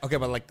marriage. Okay,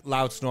 but like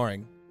loud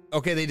snoring.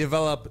 Okay, they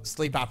develop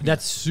sleep apnea.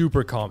 That's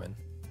super common.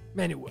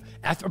 Man,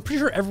 I'm pretty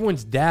sure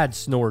everyone's dad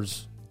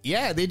snores.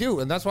 Yeah, they do,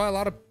 and that's why a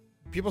lot of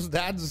people's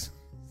dads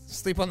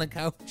sleep on the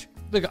couch.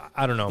 Like,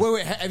 I don't know.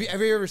 Wait, have you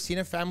ever seen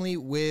a family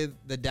with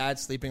the dad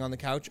sleeping on the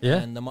couch? Yeah.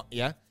 And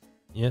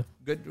Yeah.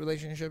 Good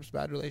relationships,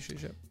 bad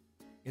relationship?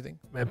 You think?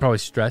 And probably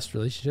stressed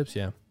relationships,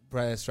 yeah.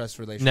 Stress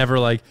relationship. Never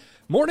like,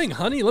 morning,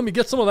 honey, let me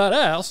get some of that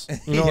ass.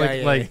 You know,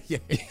 yeah.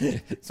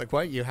 It's like,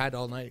 what? You had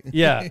all night.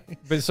 Yeah.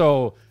 But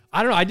so,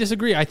 I don't know. I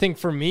disagree. I think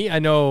for me, I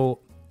know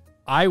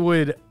I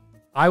would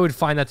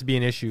find that to be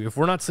an issue. If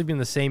we're not sleeping in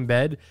the same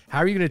bed, how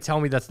are you going to tell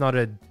me that's not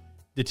a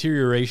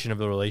deterioration of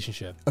the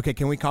relationship? Okay,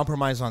 can we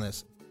compromise on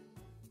this?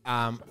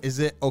 Is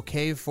it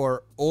okay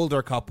for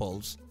older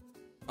couples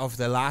of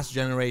the past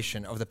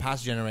generation,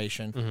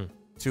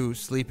 to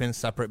sleep in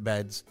separate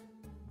beds,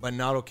 but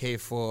not okay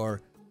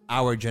for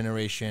our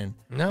generation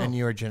and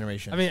your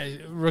generation? I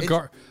mean,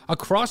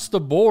 across the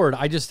board,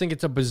 I just think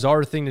it's a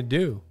bizarre thing to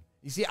do.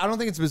 You see, I don't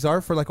think it's bizarre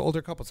for like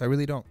older couples. I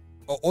really don't.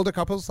 Older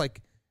couples,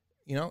 like,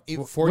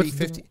 40,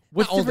 50.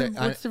 What's older. different,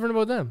 what's different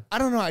about them? I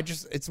don't know.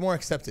 It's more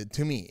accepted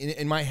to me.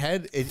 In my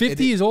head,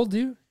 50 is old,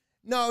 dude?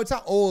 No, it's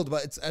not old,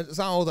 but it's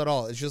not old at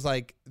all. It's just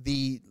like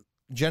the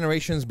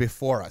generations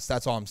before us.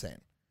 That's all I'm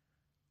saying.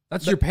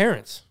 That's your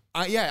parents.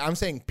 Yeah, I'm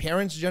saying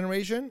parents'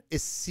 generation, it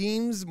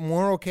seems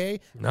more okay.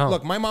 No.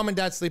 Look, my mom and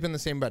dad sleep in the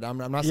same bed. I'm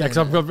not Yeah,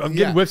 saying because I'm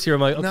getting whiffs here.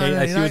 I'm like, okay,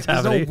 I see what's there's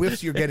happening. no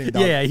whiffs you're getting,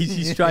 dog. Yeah,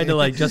 he's trying to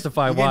like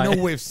justify You why. get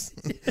no whiffs.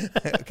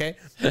 Okay?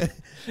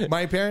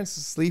 My parents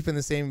sleep in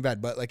the same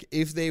bed, but like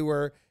if they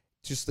were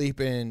to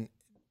sleep in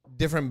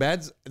different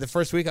beds, the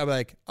first week I'd be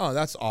like, oh,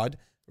 that's odd,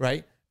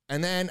 right?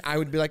 And then I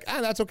would be like,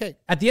 that's okay.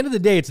 At the end of the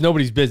day, it's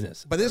nobody's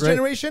business. But this right?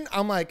 generation,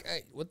 I'm like,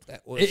 hey, what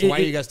the, so why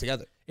are you guys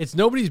together? It's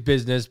nobody's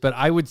business, but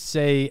I would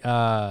say,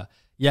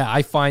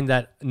 I find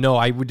that, no,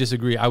 I would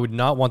disagree. I would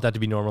not want that to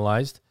be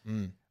normalized.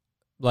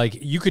 Like,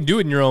 you can do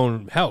it in your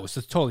own house.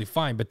 It's totally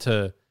fine. But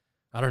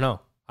I don't know.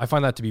 I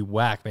find that to be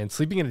whack, man.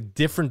 Sleeping in a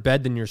different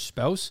bed than your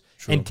spouse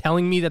and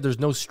telling me that there's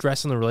no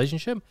stress in the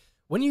relationship.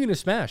 When are you going to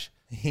smash?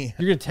 Yeah.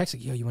 You're going to text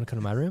like, yo, you want to come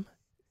to my room?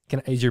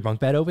 Is your bunk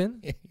bed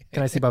open?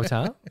 Can I sleep up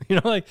top? You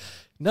know, like,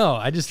 no,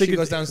 I just think she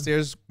goes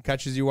downstairs,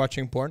 catches you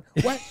watching porn.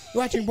 What? You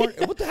watching porn?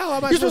 What the hell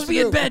am I You're supposed to be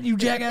do? in bed, you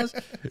jackass.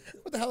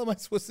 What the hell am I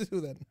supposed to do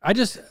then? I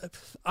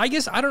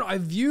guess, I don't know. I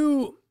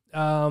view,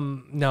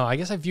 I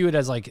guess I view it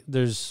as like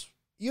there's.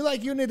 You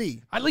like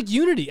unity. I like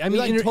unity. I mean,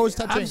 like toes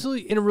touching.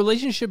 Absolutely. In a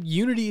relationship,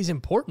 unity is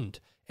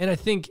important. And I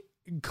think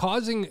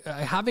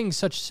having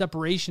such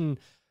separation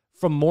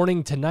from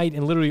morning to night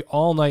and literally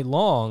all night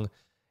long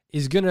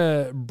is going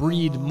to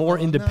breed more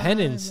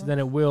independence than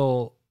it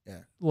will,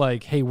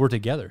 like, hey, we're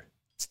together.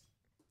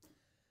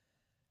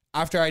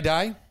 After I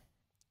die,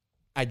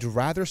 I'd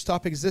rather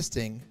stop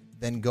existing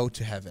than go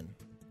to heaven.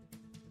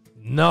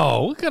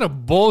 No, what kind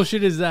of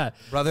bullshit is that?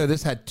 Brother,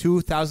 this had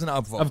 2,000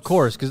 upvotes. Of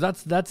course, because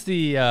that's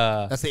the...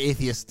 that's the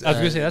atheist. I was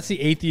going to say, that's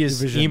the atheist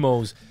division.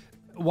 emos.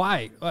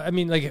 Why? I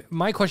mean, like,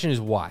 my question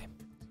is why?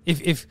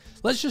 If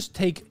let's just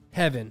take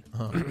heaven,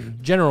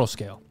 general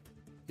scale.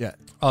 Yeah.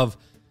 Of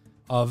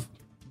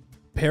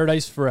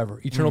paradise forever,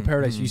 eternal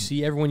paradise. You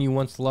see everyone you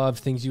once loved,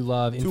 things you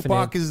love.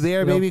 Tupac infinite, is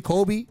there, baby.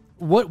 Kobe.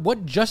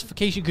 What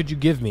justification could you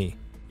give me?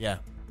 Yeah.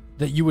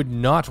 That you would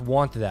not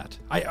want that?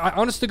 I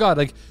honest to God,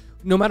 like,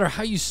 no matter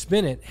how you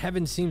spin it,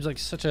 heaven seems like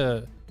such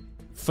a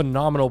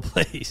phenomenal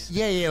place.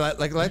 Yeah.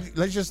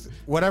 Let's just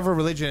whatever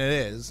religion it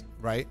is,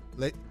 right?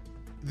 Like,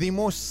 the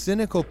most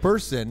cynical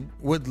person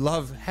would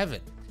love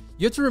heaven.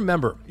 You have to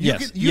remember. You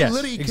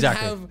literally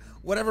exactly. can have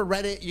whatever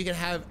Reddit. You can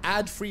have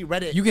ad-free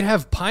Reddit. You can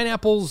have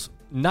pineapples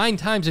 9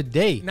 times a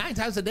day. 9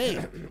 times a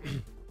day.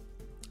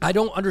 I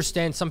don't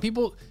understand. Some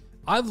people,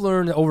 I've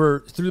learned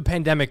through the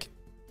pandemic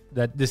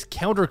that this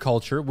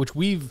counterculture, which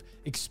we've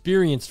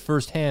experienced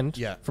firsthand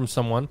from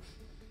someone,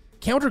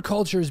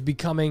 counterculture is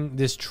becoming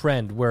this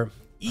trend where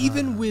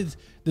even with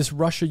this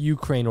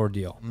Russia-Ukraine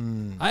ordeal,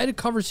 I had a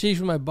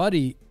conversation with my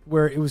buddy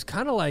where it was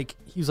kind of like,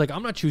 he was like,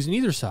 I'm not choosing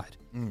either side.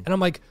 And I'm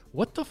like,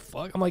 what the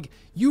fuck? I'm like,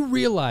 you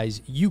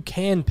realize you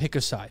can pick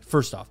a side,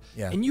 first off.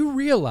 Yeah. And you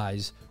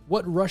realize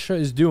what Russia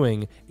is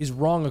doing is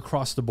wrong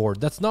across the board.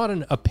 That's not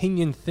an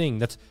opinion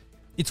thing.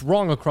 It's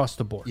wrong across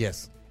the board.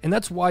 Yes. And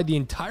that's why the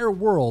entire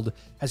world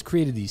has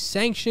created these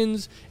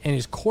sanctions and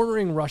is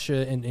cornering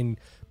Russia and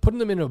putting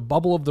them in a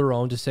bubble of their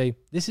own to say,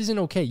 this isn't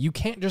okay. You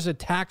can't just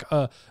attack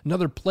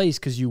another place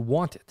because you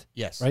want it.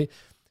 Yes. Right?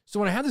 So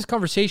when I had this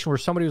conversation where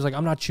somebody was like,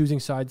 I'm not choosing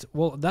sides,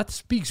 well, that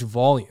speaks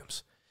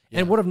volumes.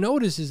 And what I've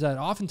noticed is that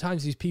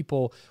oftentimes these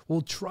people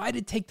will try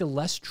to take the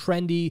less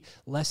trendy,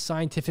 less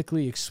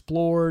scientifically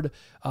explored,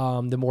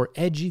 the more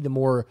edgy, the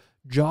more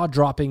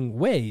jaw-dropping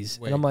ways.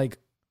 And I'm like,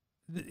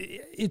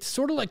 it's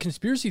sort of like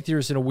conspiracy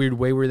theorists in a weird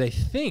way where they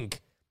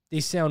think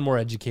they sound more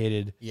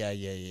educated. Yeah.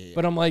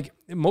 But I'm like,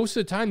 most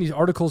of the time these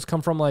articles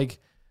come from like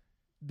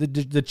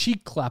the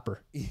cheek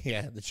clapper.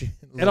 Yeah.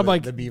 And I'm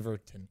like, the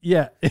Beaverton.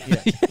 Yeah.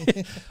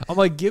 I'm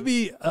like, give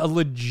me a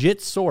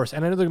legit source.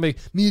 And I know they're going to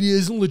be like, media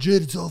isn't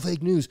legit. It's all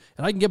fake news.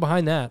 And I can get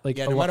behind that. Like,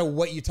 no matter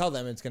what you tell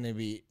them, it's going to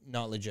be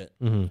not legit.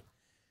 Mm-hmm.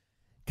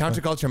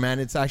 Counterculture, man.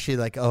 It's actually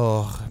like,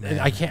 oh, man.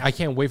 I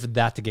can't wait for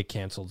that to get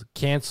canceled.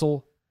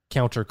 Cancel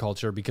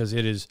counterculture because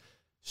it is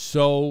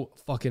so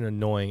fucking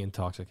annoying and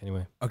toxic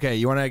anyway. Okay,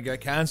 you want to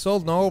get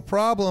canceled? No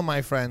problem,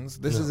 my friends.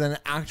 This is an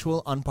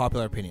actual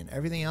unpopular opinion.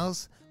 Everything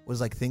else was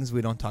like things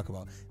we don't talk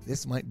about.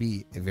 This might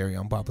be a very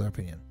unpopular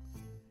opinion.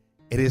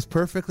 It is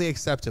perfectly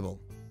acceptable.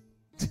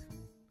 It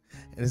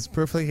is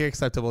perfectly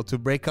acceptable to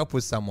break up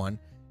with someone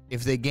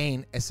if they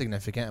gain a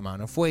significant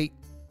amount of weight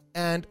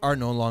and are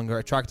no longer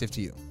attractive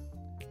to you.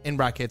 In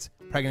brackets,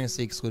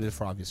 pregnancy excluded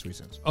for obvious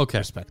reasons. Okay.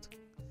 Respect.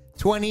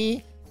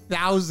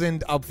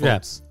 20,000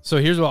 upvotes. Yeah. So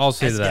here's what I'll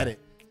say to that. Let's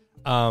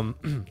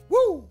get it.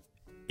 Woo!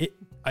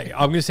 I'm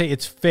going to say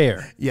it's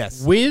fair.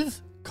 Yes.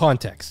 With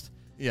context.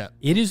 Yeah.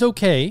 It is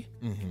okay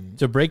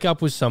to break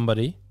up with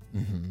somebody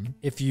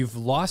if you've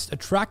lost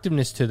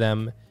attractiveness to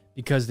them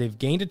because they've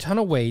gained a ton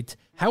of weight.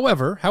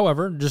 However,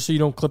 just so you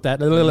don't clip that,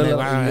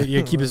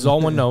 you keep this all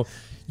one note.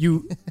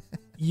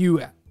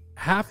 You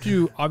have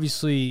to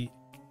obviously,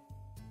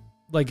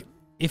 like,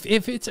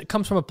 if it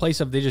comes from a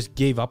place of they just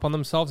gave up on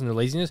themselves and their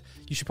laziness,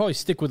 you should probably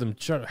stick with them,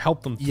 try to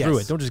help them through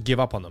it. Don't just give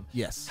up on them.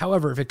 Yes.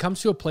 However, if it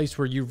comes to a place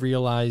where you've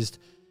realized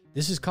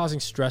this is causing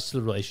stress to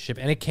the relationship,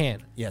 and it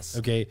can. Yes.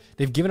 Okay.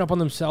 They've given up on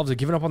themselves. They've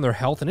given up on their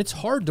health, and it's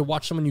hard to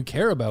watch someone you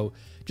care about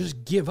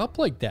just give up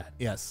like that.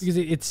 Yes. Because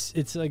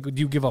it's like,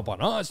 do you give up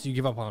on us? Do you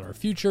give up on our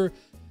future?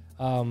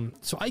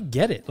 So I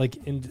get it. Like,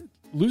 in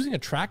losing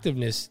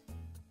attractiveness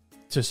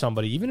to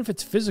somebody, even if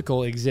it's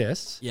physical,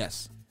 exists.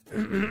 Yes.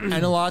 And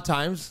a lot of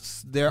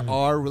times there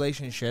are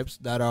relationships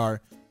that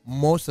are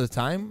most of the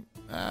time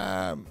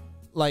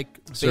like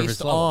Surface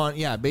based level.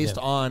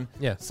 on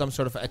Yeah. some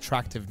sort of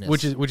attractiveness.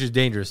 Which is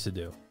dangerous to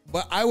do.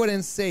 But I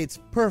wouldn't say it's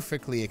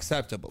perfectly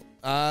acceptable.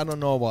 I don't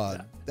know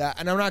about that.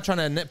 And I'm not trying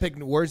to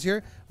nitpick words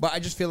here, but I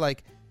just feel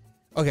like,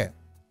 okay,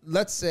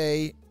 let's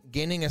say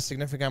gaining a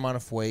significant amount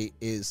of weight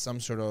is some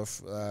sort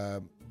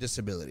of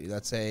disability.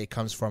 Let's say it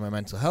comes from a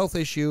mental health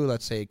issue.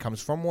 Let's say it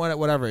comes from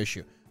whatever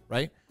issue,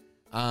 right?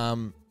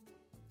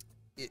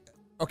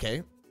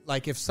 Okay,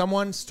 like if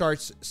someone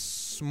starts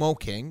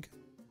smoking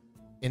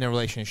in a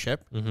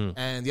relationship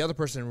and the other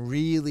person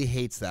really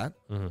hates that,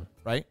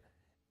 right?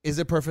 Is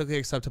it perfectly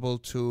acceptable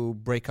to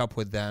break up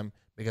with them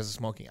because of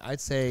smoking? I'd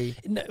say,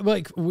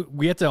 Like,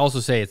 we have to also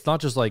say, it's not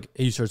just like,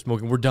 hey, you start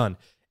smoking, we're done.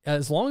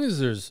 As long as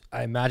there's,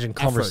 I imagine,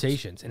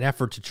 conversations and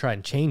effort to try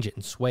and change it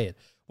and sway it.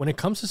 When it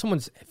comes to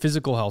someone's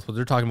physical health, what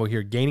they're talking about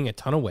here, gaining a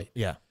ton of weight.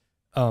 yeah,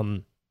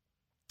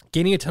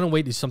 Gaining a ton of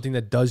weight is something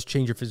that does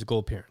change your physical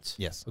appearance.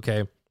 yes,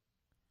 Okay.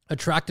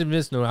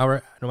 Attractiveness, no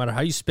matter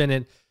how you spin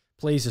it,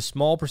 plays a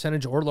small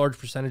percentage or large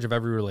percentage of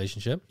every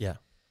relationship. yeah,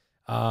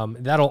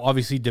 That'll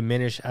obviously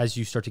diminish as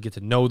you start to get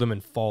to know them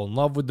and fall in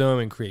love with them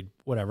and create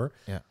whatever.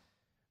 yeah,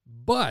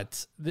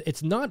 But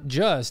it's not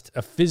just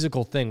a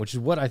physical thing, which is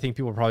what I think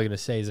people are probably going to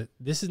say, is that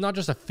this is not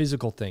just a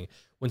physical thing.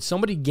 When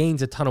somebody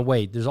gains a ton of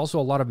weight, there's also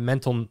a lot of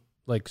mental,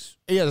 like,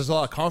 yeah. There's a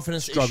lot of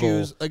confidence Struggle.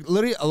 issues. Like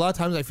literally, a lot of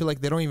times I feel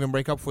like they don't even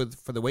break up for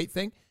the weight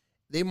thing.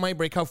 They might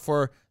break up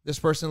for this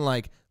person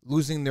like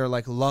losing their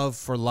like love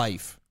for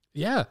life.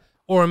 yeah.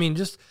 Or, I mean,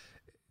 just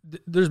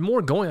there's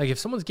more going. Like, if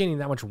someone's gaining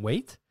that much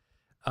weight,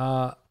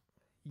 I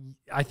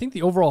think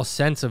the overall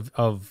sense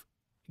of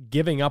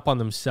giving up on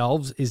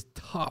themselves is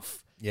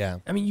tough. Yeah,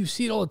 I mean, you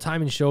see it all the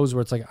time in shows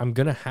where it's like, I'm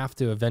going to have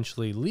to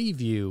eventually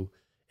leave you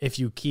if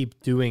you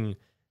keep doing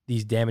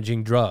these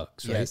damaging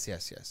drugs, right?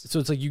 yes. So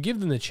it's like you give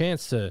them the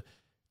chance to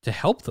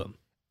help them.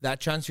 That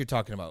chance you're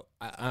talking about,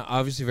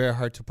 obviously very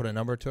hard to put a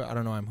number to it. I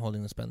don't know. I'm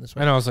holding this pen this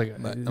way. I know. I was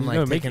like, But I'm no,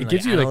 like taking, it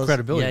gives like, you like analysts.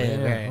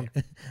 credibility.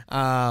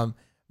 Yeah.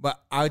 But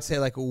I would say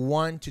like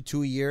 1 to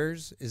 2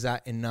 years, is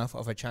that enough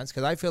of a chance?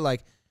 Because I feel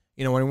like,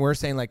 you know, when we're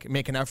saying like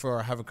make an effort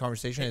or have a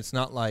conversation, it's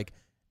not like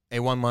a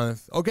 1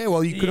 month. Okay,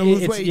 well you couldn't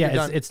lose weight.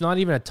 Yeah, it's not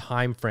even a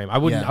time frame. I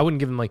wouldn't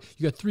give them like,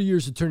 you got 3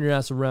 years to turn your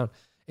ass around.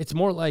 It's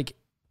more like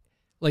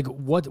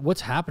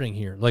what's happening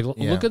here? Like,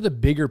 look at the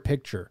bigger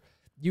picture.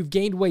 You've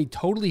gained weight,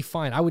 totally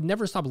fine. I would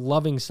never stop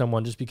loving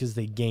someone just because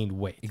they gained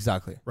weight.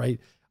 Exactly. Right?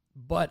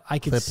 But I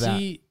could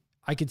see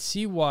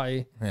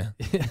why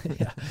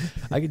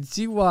I could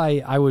see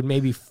why I would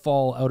maybe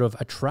fall out of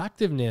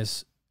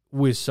attractiveness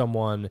with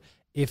someone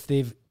if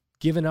they've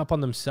given up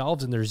on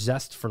themselves and their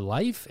zest for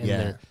life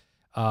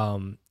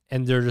and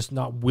they're just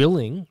not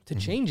willing to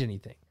change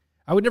anything.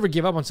 I would never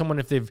give up on someone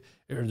if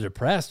they're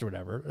depressed or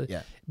whatever.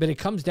 Yeah. But it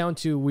comes down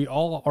to, we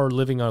all are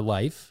living our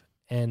life,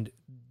 and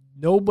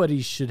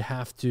nobody should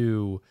have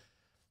to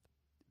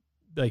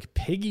like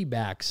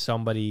piggyback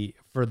somebody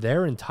for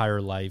their entire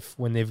life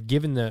when they've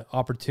given the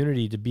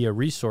opportunity to be a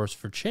resource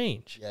for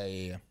change.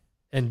 Yeah.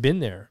 And been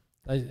there.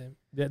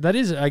 That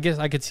is, I guess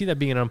I could see that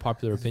being an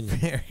unpopular opinion.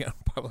 Very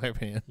unpopular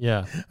opinion.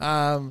 Yeah.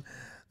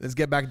 Let's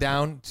get back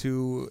down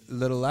to a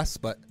little less,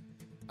 but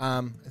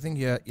I think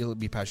you'll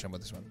be passionate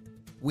about this one.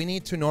 We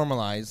need to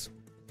normalize.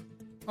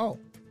 Oh,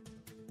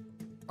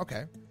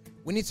 okay.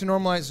 We need to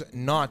normalize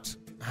not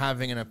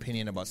having an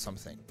opinion about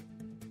something.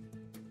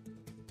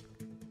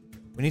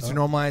 We need to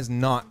normalize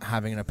not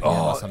having an opinion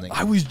about something.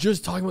 I was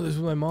just talking about this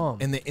with my mom.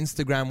 In the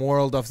Instagram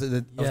world of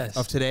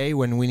of today,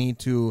 when we need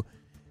to,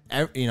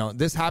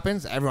 this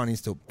happens, everyone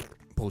needs to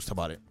post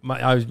about it.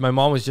 My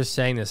mom was just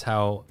saying this,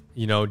 how,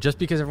 just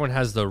because everyone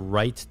has the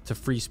right to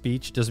free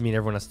speech doesn't mean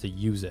everyone has to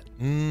use it.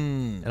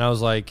 And I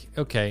was like,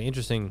 okay,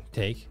 interesting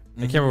take.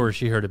 I can't remember where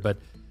she heard it, but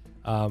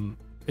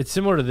it's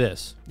similar to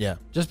this. Yeah.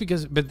 Just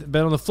because, but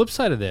on the flip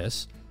side of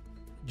this,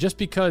 just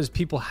because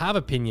people have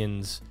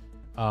opinions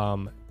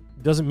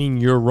doesn't mean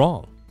you're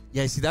wrong.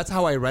 Yeah, see, that's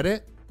how I read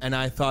it, and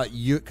I thought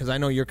because I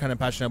know you're kind of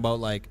passionate about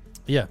like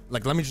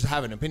let me just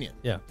have an opinion.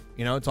 Yeah.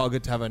 It's all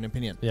good to have an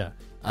opinion. Yeah.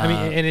 I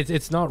mean, and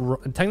it's not,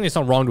 technically it's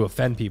not wrong to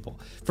offend people.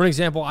 For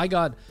example, I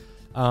got,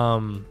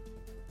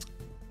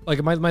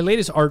 like my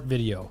latest art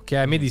video, okay,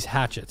 I made these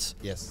hatchets.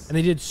 Yes. And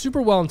they did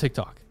super well on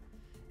TikTok.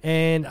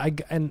 And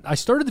I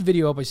started the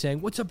video up by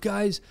saying, "What's up,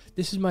 guys?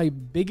 This is my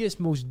biggest,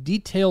 most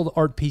detailed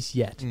art piece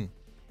yet."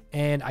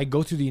 And I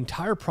go through the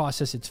entire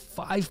process. It's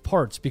 5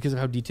 parts because of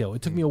how detailed.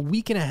 It took me a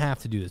week and a half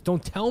to do this.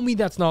 Don't tell me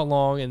that's not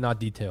long and not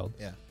detailed.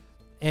 Yeah.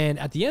 And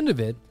at the end of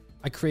it,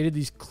 I created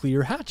these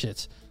clear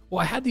hatchets. Well,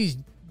 I had these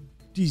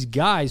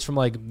guys from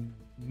like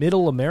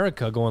middle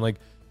America going like,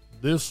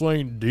 "This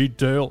ain't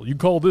detail. You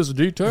call this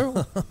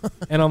detail?"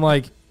 And I'm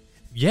like,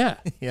 Yeah.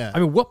 Yeah. I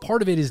mean, what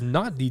part of it is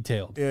not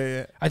detailed?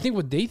 Yeah. I think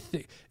what they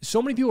think,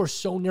 so many people are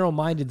so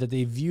narrow-minded that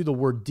they view the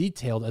word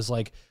detailed as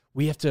like,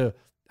 we have to,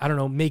 I don't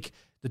know, make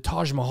the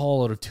Taj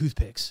Mahal out of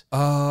toothpicks.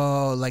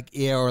 Oh,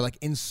 or like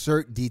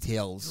insert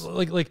details.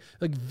 Like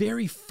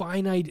very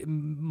finite,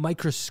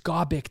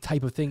 microscopic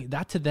type of thing.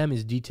 That to them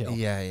is detail.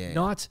 Yeah.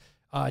 Not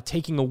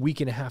taking a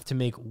week and a half to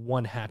make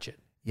one hatchet.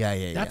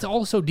 Yeah. That's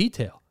also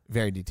detail.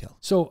 Very detailed.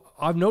 So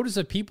I've noticed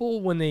that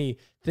people, when they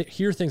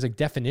hear things like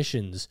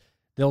definitions,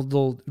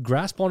 they'll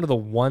grasp onto the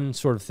one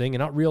sort of thing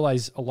and not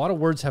realize a lot of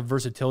words have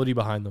versatility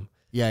behind them.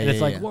 Yeah, and it's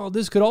like, well,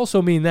 this could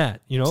also mean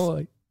that, you know?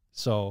 Like,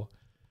 so.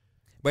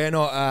 But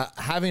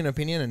having an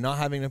opinion and not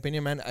having an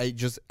opinion, man, I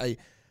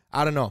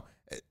don't know.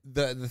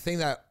 The thing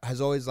that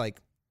has always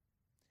like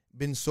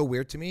been so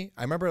weird to me,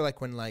 I remember like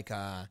when let's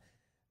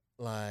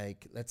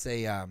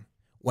say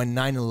when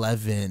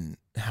 9/11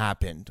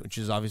 happened, which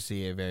is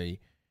obviously a very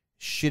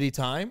shitty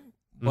time,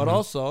 but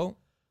also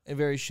a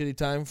very shitty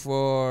time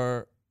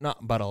for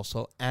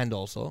also a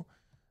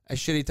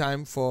shitty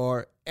time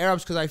for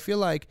Arabs, because I feel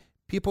like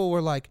people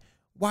were like,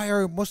 why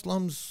are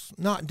Muslims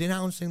not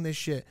denouncing this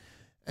shit?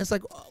 And it's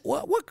like,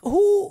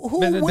 who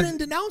wouldn't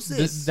denounce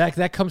this?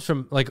 That comes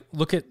from like,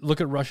 look at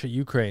Russia,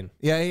 Ukraine.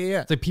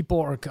 Yeah. The people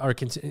are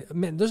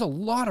man, there's a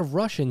lot of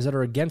Russians that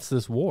are against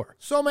this war.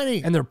 So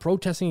many. And they're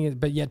protesting it,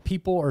 but yet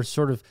people are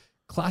sort of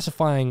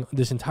classifying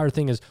this entire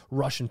thing as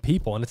Russian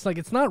people. And it's like,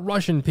 it's not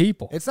Russian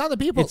people. It's not the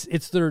people.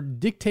 It's their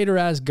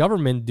dictator-ass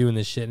government doing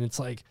this shit. And it's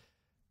like...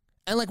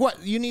 And like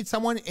what? You need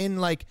someone in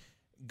like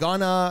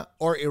Ghana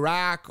or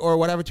Iraq or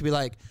whatever to be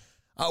like,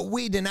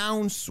 we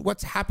denounce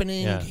what's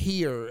happening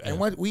here. And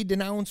we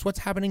denounce what's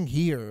happening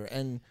here.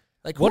 And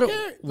like,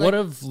 what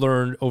I've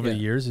learned over the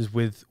years is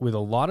with a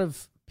lot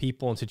of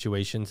people in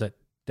situations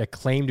that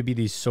claim to be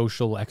these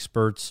social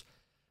experts,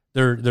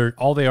 they're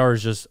all they are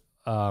is just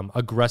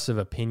aggressive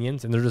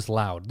opinions, and they're just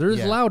loud. They're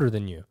just louder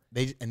than you.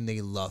 They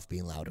love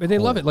being louder. But they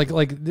love it.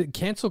 Like the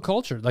cancel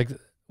culture. Like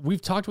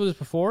we've talked about this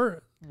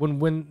before. And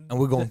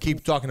we're going to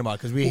keep talking about it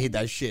because we hate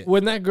that shit.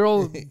 When that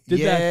girl did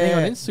that thing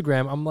on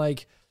Instagram, I'm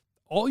like,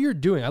 all you're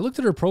doing, I looked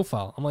at her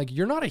profile. I'm like,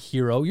 you're not a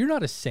hero. You're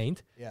not a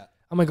saint. Yeah.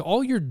 I'm like,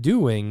 all you're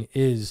doing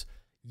is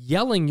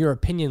yelling your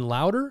opinion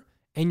louder,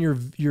 and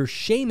you're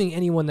shaming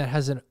anyone that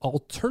has an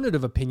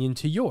alternative opinion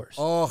to yours.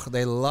 Oh,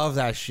 they love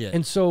that shit.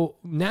 And so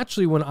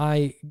naturally, when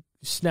I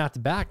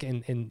snapped back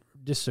and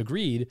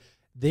disagreed,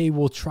 they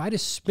will try to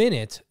spin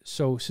it.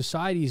 So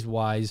society's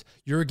wise,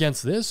 you're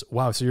against this?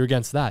 Wow, so you're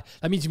against that.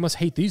 That means you must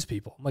hate these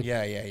people. I'm like,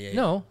 yeah.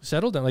 No,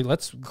 settle down. Like,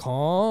 let's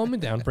calm it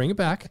down, bring it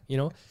back, you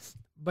know?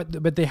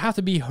 But they have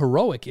to be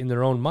heroic in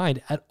their own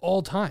mind at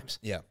all times.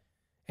 Yeah.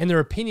 And their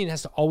opinion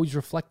has to always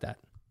reflect that.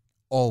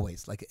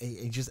 Always. Like,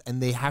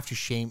 and they have to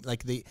shame,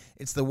 like,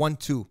 it's the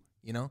 1-2,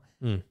 you know?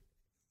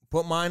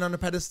 Put mine on a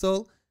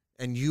pedestal,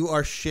 and you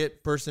are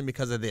shit person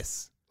because of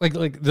this.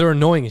 Like they're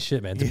annoying as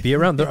shit, man, to be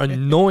around. They're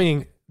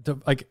annoying.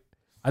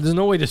 There's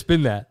no way to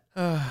spin that.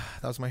 That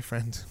was my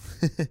friend.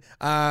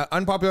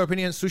 Unpopular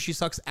opinion, sushi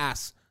sucks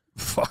ass.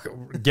 Fuck,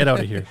 get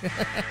out of here.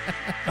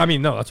 I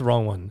mean, no, that's the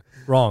wrong one.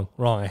 Wrong.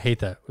 I hate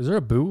that. Was there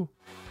a boo?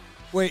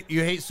 Wait,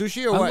 you hate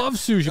sushi or what? I love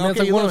sushi, man. Okay, it's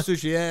like you one love of,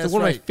 sushi. Yeah, it's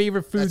like one of my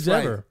favorite foods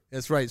ever.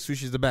 That's right.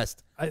 Sushi's the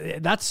best.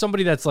 That's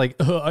somebody that's like,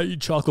 I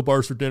eat chocolate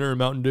bars for dinner and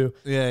Mountain Dew.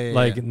 Yeah.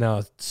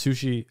 No,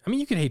 sushi. I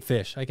mean, you can hate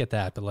fish. I get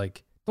that. But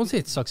like, don't say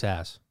it sucks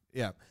ass.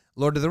 Yeah.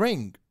 Lord of the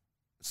Ring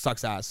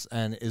sucks ass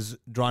and is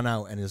drawn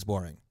out and is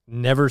boring.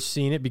 Never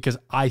seen it because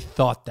I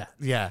thought that.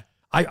 Yeah.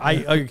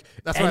 I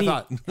That's what I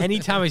thought.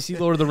 Anytime I see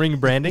Lord of the Ring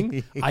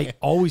branding, I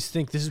always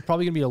think this is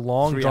probably going to be a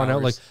long, 3 drawn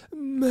out, like, hours.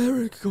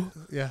 America,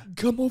 Yeah.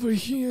 come over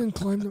here and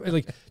climb the...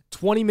 Like,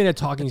 20-minute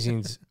talking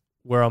scenes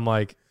where I'm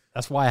like,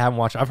 that's why I haven't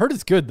watched it. I've heard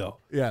it's good, though.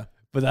 Yeah.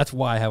 But that's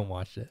why I haven't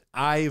watched it.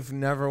 I've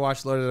never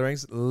watched Lord of the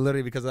Rings,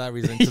 literally because of that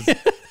reason. 'Cause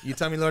you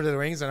tell me Lord of the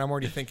Rings, and I'm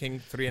already thinking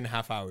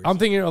 3.5 hours. I'm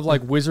thinking of,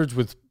 like, wizards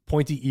with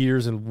pointy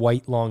ears and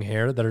white, long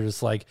hair that are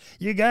just like,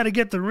 you got to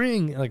get the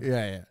ring. Like,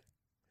 yeah.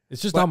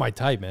 It's just not my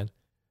type, man.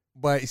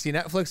 But you see,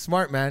 Netflix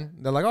smart, man.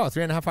 They're like,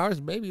 3.5 hours,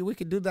 maybe we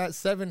could do that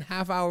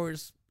 7.5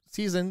 hours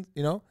season,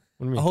 you know?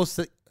 What do you mean? A whole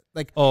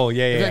like, oh,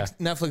 yeah. like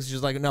Netflix is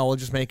just like, no, we'll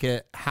just make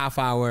it half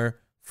hour,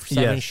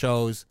 7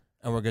 shows,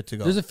 and we're good to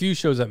go. There's a few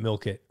shows that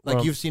milk it.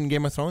 Like, you've seen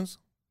Game of Thrones?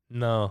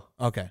 No.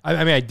 Okay.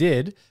 I mean, I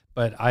did,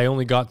 but I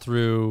only got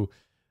through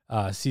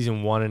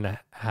season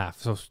 1.5,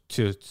 so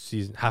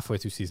halfway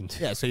through season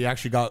 2. Yeah, so you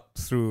actually got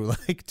through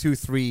like 2,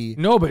 3.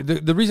 No, but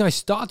the reason I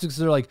stopped is because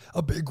they're like,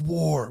 a big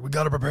war. We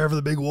got to prepare for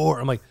the big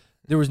war. I'm like,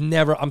 there was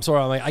never, I'm sorry,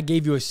 I'm like, I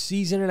gave you a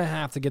season and a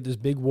half to get this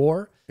big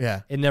war.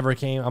 Yeah. It never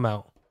came. I'm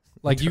out.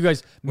 Like, you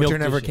guys Winter milked this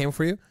never shit. came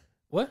for you?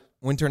 What?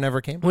 Winter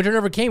never came? Winter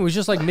never came. It was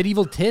just like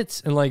medieval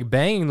tits and like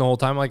banging the whole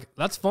time. Like,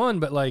 that's fun,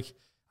 but like,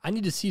 I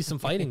need to see some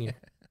fighting here.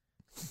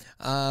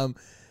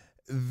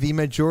 The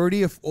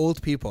majority of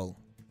old people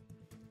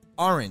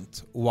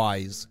aren't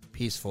wise,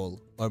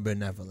 peaceful, or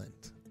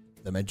benevolent.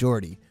 The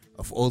majority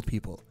of old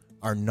people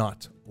are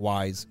not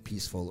wise,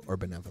 peaceful, or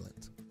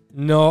benevolent.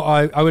 No,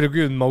 I would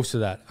agree with most of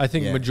that. I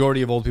think Yeah.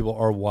 majority of old people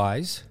are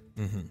wise,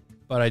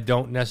 but I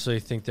don't necessarily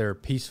think they're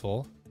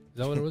peaceful. Is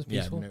that what it was?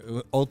 Peaceful?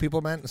 Yeah, old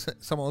people, man.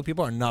 Some old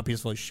people are not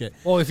peaceful as shit.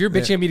 Well, if you're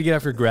bitching at me to get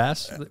off your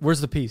grass,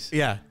 where's the peace?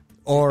 Yeah.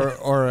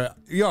 The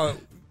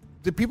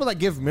people that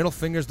give middle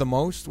fingers the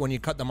most when you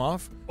cut them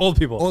off, Old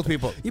people. old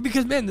people. Yeah,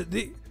 because, man,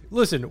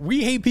 listen,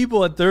 we hate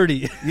people at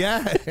 30.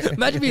 Yeah.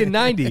 Imagine being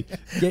 90.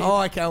 Oh,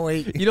 I can't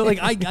wait. You know, like,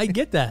 I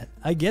get that.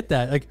 I get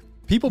that. Like,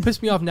 people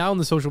piss me off now in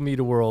the social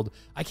media world.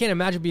 I can't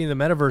imagine being in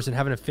the metaverse and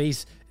having to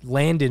face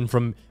Landon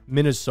from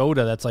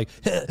Minnesota that's like,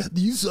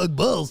 you suck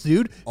balls,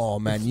 dude. Oh,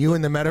 man, you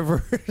in the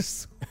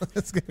metaverse.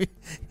 It's gonna be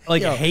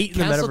Like, hate in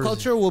the cancel metaverse.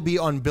 culture will be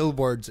on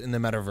billboards in the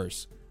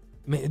metaverse.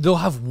 Man, they'll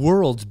have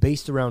worlds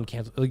based around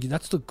cancel. Like,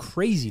 that's the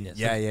craziness.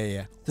 Yeah, Like,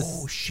 yeah.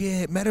 Oh,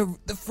 shit.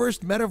 The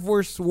first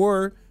metaverse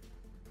war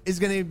is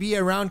going to be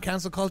around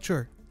cancel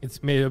culture.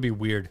 It'll be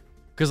weird.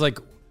 Because, like,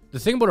 the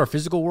thing about our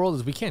physical world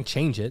is we can't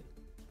change it.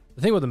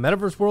 The thing with the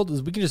metaverse world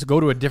is we can just go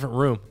to a different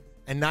room.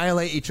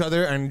 Annihilate each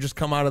other and just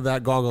come out of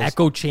that goggles.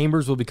 Echo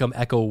chambers will become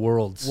echo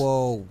worlds.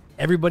 Whoa.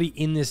 Everybody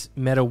in this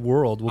meta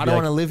world will I be don't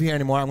like, want to live here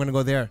anymore. I'm going to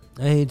go there.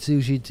 I hate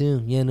sushi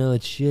too. Yeah, no,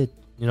 it's shit.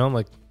 You know, I'm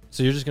like,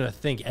 so you're just going to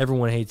think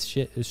everyone hates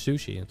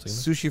sushi. It's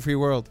like, Sushi free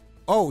world.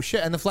 Oh,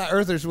 shit. And the flat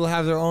earthers will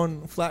have their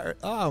own flat earth.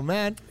 Oh,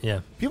 man.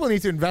 yeah. People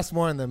need to invest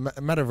more in the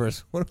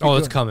metaverse. What are we Oh, doing?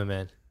 it's coming,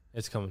 man.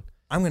 It's coming.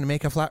 I'm going to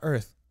make a flat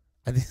earth.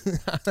 I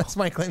think that's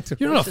my claim to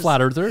You're not a riches.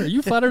 flat earther. Are you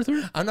a flat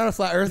earther? I'm not a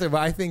flat earther,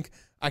 but I think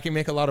I can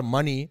make a lot of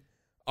money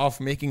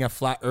off making a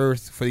flat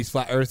earth for these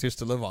flat earthers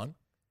to live on.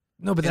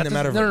 No, but In that the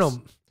doesn't- no.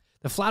 metaverse.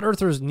 The flat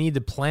earthers need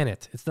the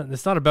planet.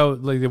 It's not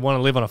about like they want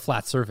to live on a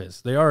flat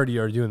surface. They already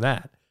are doing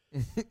that.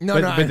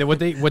 But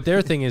what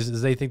their thing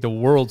is they think the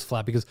world's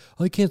flat because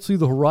I can't see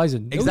the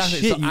horizon. No exactly.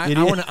 shit, So you I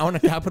idiot.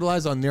 want to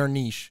capitalize on their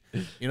niche.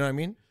 You know what I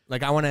mean?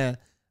 Like I want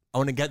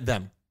to get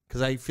them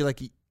because I feel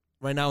like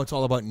right now it's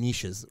all about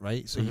niches,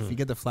 right? So if you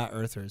get the flat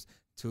earthers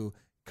to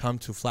come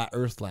to flat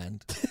Earth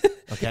land,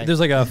 okay? There's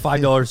like a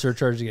 $5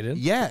 surcharge to get in.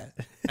 Yeah,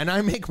 and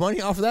I make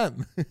money off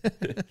them,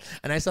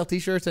 and I sell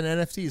T-shirts and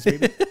NFTs,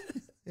 baby.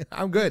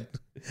 I'm good.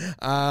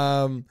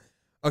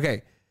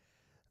 Okay.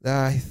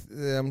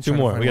 I'm Two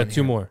more. We got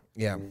two more.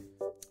 Yeah.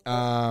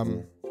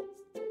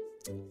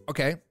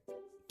 Okay.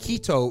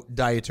 Keto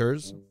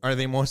dieters are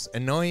the most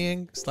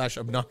annoying /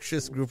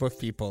 obnoxious group of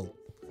people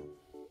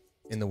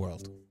in the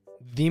world.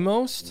 The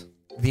most?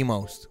 The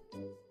most.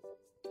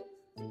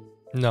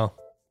 No.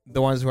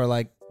 The ones who are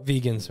like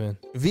Vegans, man.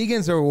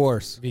 vegans are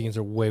worse. Vegans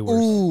are way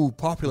worse. Ooh,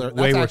 popular. That's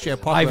Way worse. actually a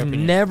popular I've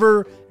opinion.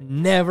 never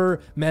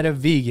met a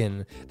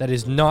vegan that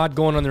is not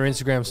going on their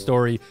Instagram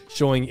story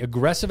showing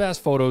aggressive ass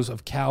photos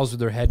of cows with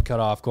their head cut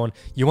off, going,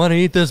 "You want to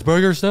eat this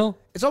burger still?"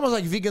 It's almost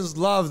like vegans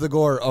love the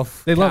gore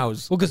of They cows.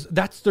 love, well, because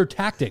that's their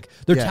tactic.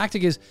 Their Yeah.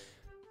 tactic is,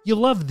 you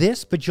love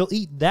this, but you'll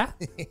eat that.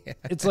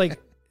 It's like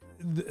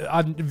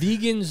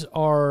vegans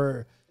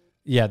are,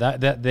 yeah,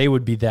 that they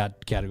would be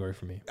that category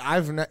for me.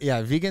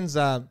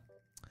 Vegans.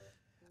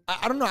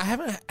 I don't know.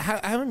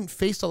 I haven't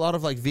faced a lot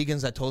of like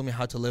vegans that told me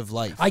how to live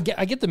life. I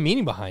get the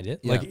meaning behind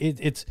it. Yeah. Like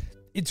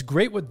it's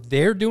great what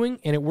they're doing,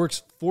 and it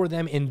works for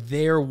them in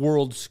their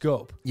world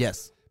scope.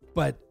 Yes.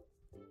 But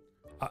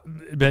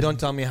Don't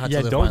tell me how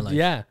to live my life.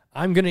 Yeah,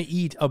 I'm gonna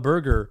eat a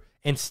burger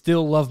and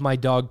still love my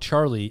dog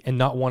Charlie and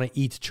not want to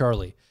eat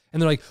Charlie.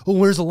 And they're like, "Oh,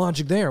 where's the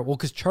logic there?" Well,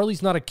 because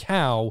Charlie's not a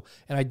cow,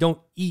 and I don't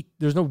eat.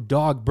 There's no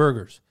dog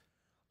burgers.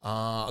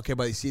 Okay,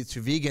 but you see,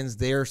 to vegans,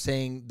 they're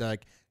saying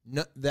like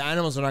no, the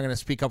animals are not going to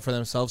speak up for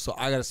themselves, so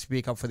I got to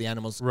speak up for the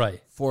animals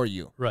Right. for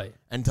you, Right.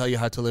 and tell you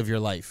how to live your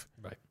life,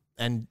 Right.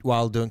 and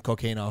while doing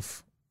cocaine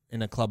off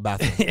in a club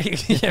bathroom.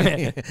 Yeah,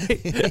 man.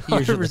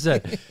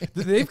 100%.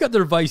 They've got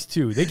their vice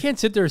too. They can't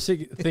sit there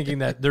thinking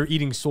that they're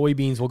eating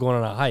soybeans while going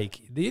on a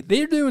hike.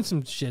 They're doing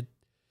some shit.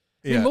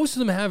 I mean, Yeah. most of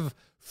them have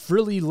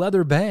frilly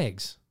leather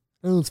bags.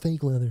 Oh, it's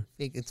fake leather.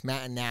 It's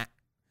Matt and Nat.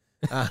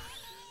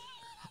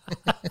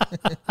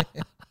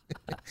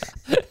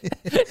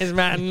 It's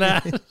Matt and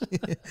Nat.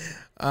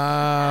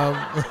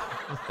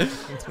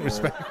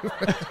 Respect.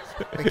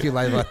 Thank you,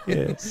 live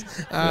audience.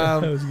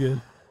 That was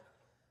good.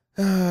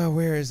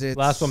 Where is it?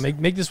 Last one.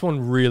 Make this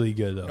one really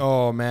good though.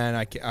 Oh man,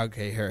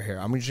 okay, here.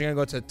 I'm just gonna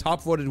go to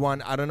top voted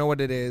one. I don't know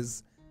what it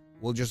is.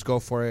 We'll just go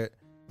for it.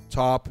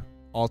 Top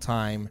all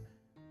time,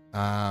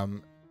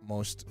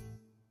 most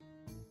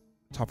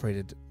top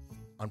rated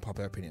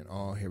unpopular opinion.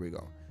 Oh, here we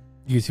go.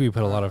 You can see we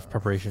put a lot of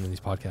preparation in these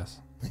podcasts.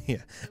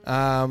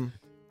 Yeah.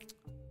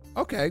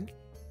 Okay.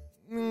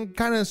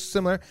 Kind of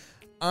similar.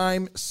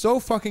 I'm so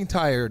fucking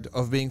tired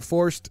of being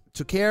forced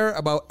to care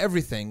about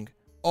everything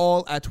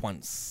all at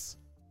once.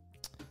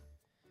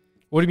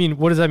 What do you mean?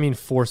 What does that mean?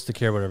 Forced to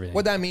care about everything?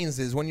 What that means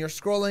is when you're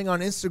scrolling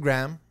on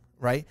Instagram,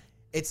 right?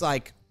 It's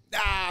like,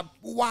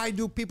 why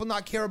do people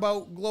not care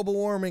about global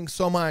warming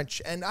so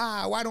much? And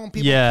why don't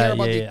people care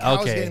about the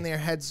cows getting their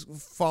heads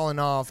falling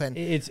off? And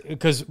it's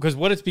because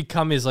what it's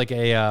become is like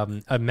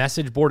a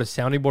message board, a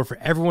sounding board for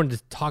everyone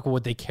to talk about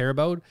what they care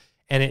about,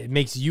 and it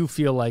makes you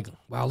feel like,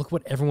 wow, look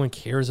what everyone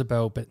cares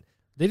about, but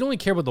they only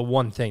care about the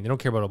one thing. They don't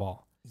care about it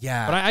all.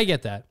 yeah. But I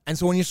get that. And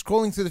so when you're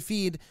scrolling through the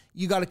feed,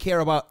 you got to care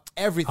about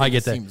everything. I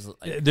get it seems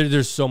that. like.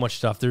 There's so much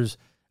stuff. There's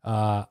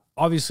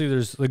Obviously,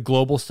 there's the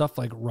global stuff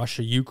like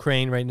Russia,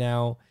 Ukraine right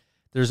now.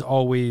 There's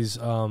always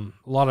a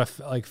lot of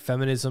like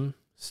feminism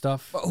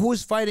stuff. But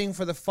who's fighting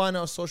for the fun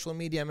of social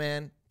media,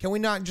 man? Can we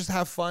not just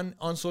have fun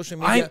on social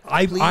media?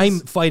 I'm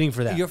fighting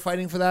for that. You're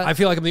fighting for that? I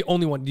feel like I'm the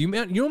only one. You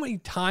know how many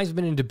times I've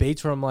been in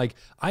debates where I'm like,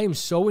 I am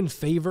so in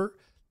favor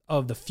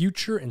of the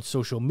future and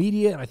social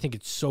media, and I think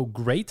it's so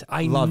great.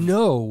 I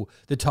know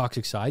the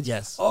toxic sides.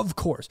 Yes. Of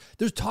course.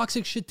 There's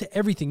toxic shit to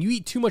everything. You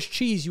eat too much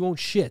cheese, you won't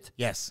shit.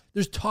 Yes.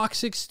 There's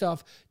toxic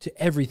stuff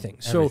to everything.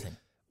 So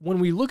when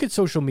we look at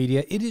social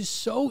media, it is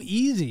so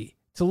easy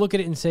to look at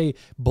it and say,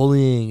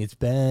 bullying, it's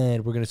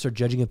bad. We're going to start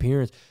judging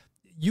appearance.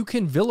 You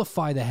can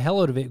vilify the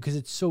hell out of it because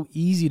it's so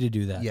easy to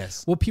do that.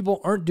 Yes. What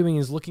people aren't doing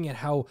is looking at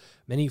how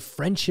many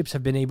friendships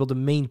have been able to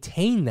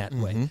maintain that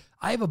way.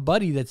 I have a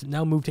buddy that's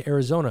now moved to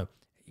Arizona.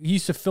 He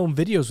used to film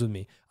videos with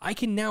me. I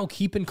can now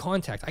keep in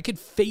contact. I could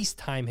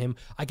FaceTime him.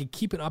 I could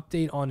keep an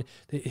update on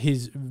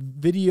his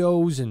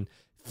videos and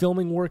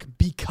filming work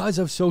because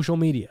of social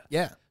media.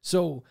 Yeah.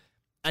 So,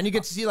 and you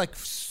get to see like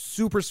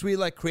super sweet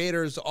like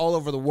creators all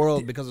over the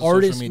world because of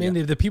artists, social media.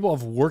 man, the people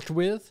I've worked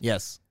with,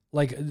 Yes.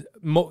 like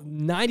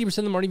 90%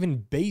 of them aren't even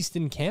based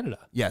in Canada.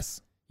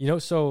 Yes. You know,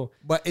 so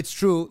But it's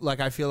true. Like,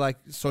 I feel like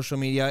social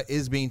media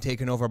is being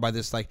taken over by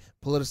this like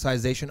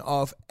politicization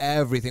of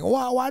everything.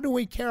 Why do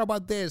we care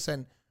about this?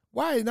 And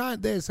why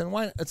not this? And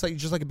why? It's like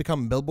just like it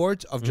become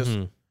billboards of just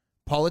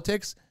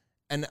politics.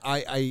 And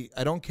I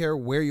don't care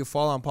where you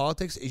fall on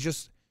politics. It's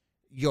just,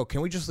 yo,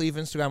 can we just leave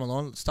Instagram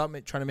alone? Stop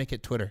trying to make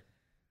it Twitter.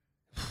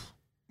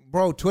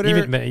 Bro, Twitter.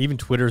 Even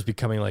Twitter is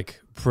becoming like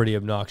pretty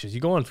obnoxious.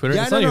 You go on Twitter,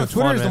 Yeah, it's not even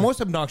Twitter fun, is man. the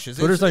most obnoxious.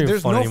 Twitter's not even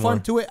there's fun no anymore.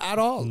 fun to it at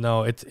all.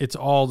 No, it's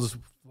all just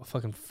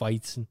fucking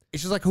fights. And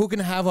It's just like who can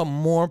have a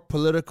more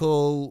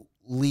politically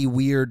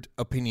weird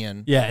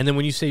opinion. yeah, and then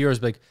when you say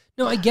yours, like,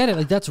 no, I get it.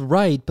 Like, that's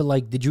right. But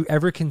like, did you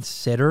ever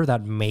consider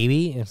that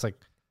maybe? And it's like,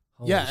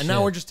 Yeah, and shit.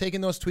 now we're just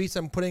taking those tweets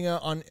and putting it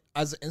on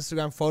as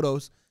Instagram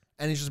photos,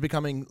 and it's just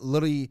becoming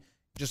literally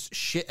just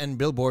shit and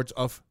billboards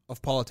of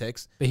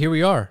politics. But here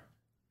we are,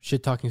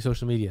 shit talking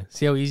social media.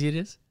 See how easy it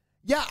is?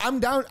 Yeah, I'm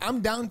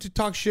down to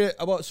talk shit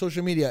about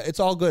social media. It's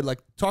all good. Like,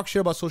 talk shit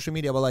about social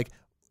media, but like,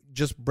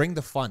 just bring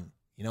the fun,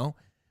 you know?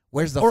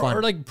 Where's the fun?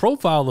 Or like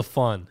profile the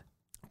fun.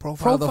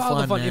 Profile the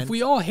fun, man. If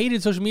we all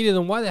hated social media,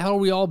 then why the hell are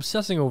we all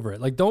obsessing over it?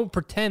 Like, don't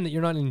pretend that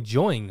you're not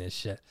enjoying this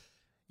shit.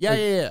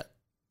 Yeah.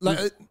 Like,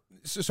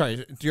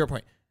 sorry, to your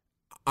point.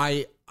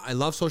 I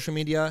love social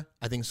media.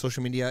 I think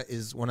social media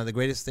is one of the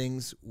greatest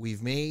things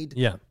we've made.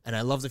 Yeah. And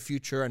I love the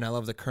future, and I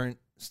love the current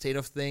state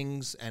of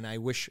things, and I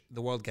wish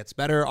the world gets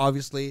better,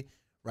 obviously,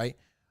 right?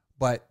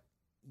 But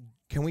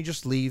can we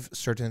just leave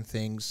certain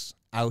things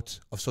out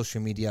of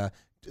social media?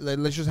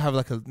 Let's just have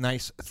like a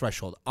nice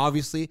threshold.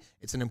 Obviously,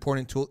 it's an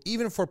important tool,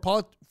 even for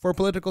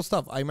political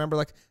stuff. I remember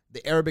like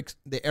the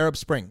Arab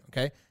Spring.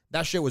 Okay,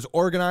 that shit was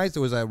organized. It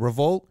was a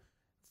revolt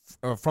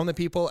from the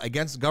people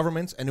against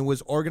governments, and it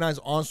was organized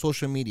on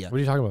social media. What are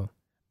you talking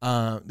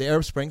about? The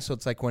Arab Spring. So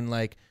it's like when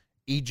like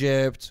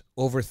Egypt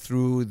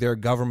overthrew their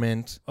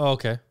government. Oh,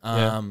 okay.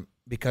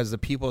 Because the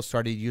people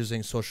started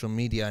using social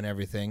media and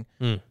everything,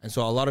 and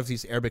so a lot of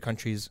these Arabic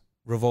countries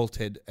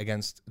revolted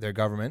against their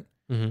government.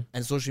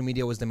 And social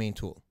media was the main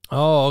tool.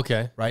 Oh,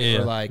 okay. Right? Yeah,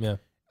 for like,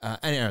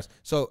 anyways.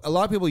 So a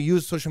lot of people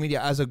use social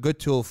media as a good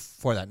tool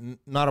for that.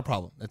 Not a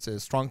problem. It's a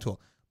strong tool.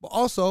 But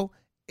also,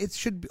 it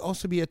should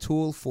also be a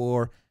tool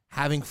for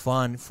having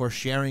fun, for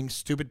sharing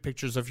stupid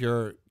pictures of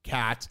your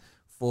cat,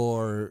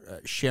 for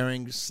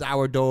sharing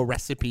sourdough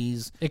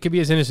recipes. It could be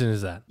as innocent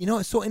as that. You know,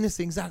 it's so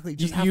innocent. Exactly.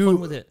 Just have fun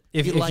with it.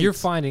 If you're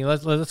finding,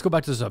 let's go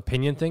back to this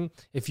opinion thing.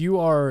 If you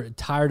are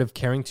tired of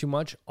caring too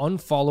much,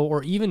 unfollow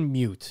or even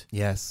mute.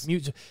 Yes.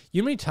 Mute.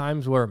 You know how many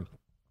times where,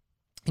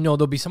 you know,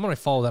 there'll be someone I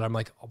follow that I'm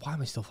like, oh, why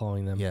am I still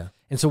following them? Yeah.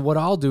 And so what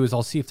I'll do is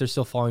I'll see if they're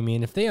still following me.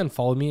 And if they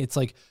unfollow me, it's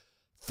like,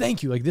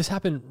 thank you. Like this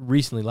happened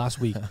recently, last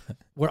week,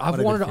 where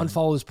I've wanted to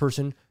unfollow this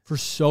person for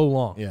so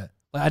long. Yeah.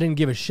 Like, I didn't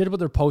give a shit about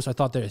their posts. I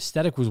thought their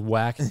aesthetic was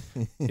whack.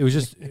 It was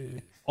just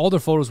all their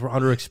photos were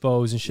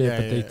underexposed and shit,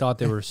 but they thought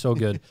they were so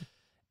good.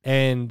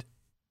 And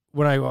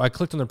when I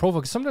clicked on their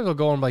profile, because sometimes I'll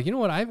go and I'm like, you know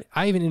what? I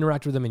haven't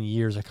interacted with them in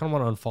years. I kind of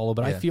want to unfollow,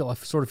 but I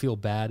sort of feel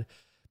bad.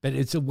 But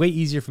it's way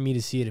easier for me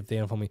to see it if they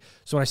unfollow me.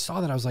 So when I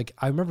saw that, I was like,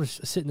 I remember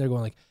sitting there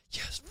going like,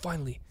 yes,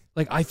 finally.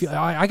 Like I feel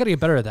I got to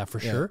get better at that for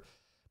sure.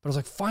 But I was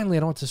like, finally,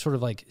 I don't have to sort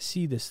of like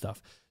see this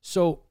stuff.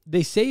 So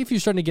they say if you're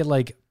starting to get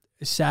like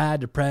sad,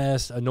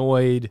 depressed,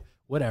 annoyed,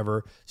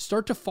 whatever,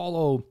 start to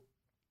follow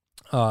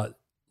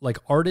like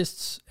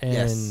artists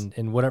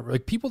and whatever,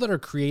 like people that are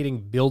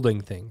creating building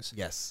things.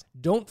 Yes.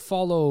 Don't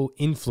follow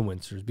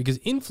influencers, because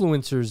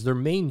influencers, their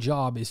main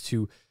job is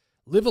to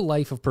live a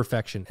life of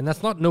perfection. And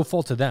that's not no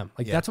fault to them.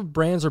 Like that's what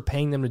brands are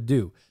paying them to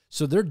do.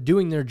 So they're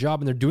doing their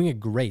job and they're doing it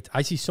great.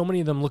 I see so many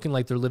of them looking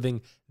like they're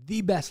living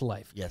the best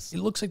life. Yes. It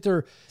looks like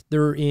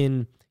they're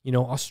in, you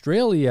know,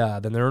 Australia,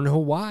 then they're in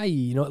Hawaii.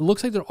 You know, it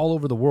looks like they're all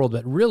over the world,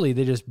 but really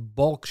they just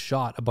bulk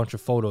shot a bunch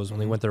of photos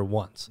when they went there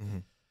once.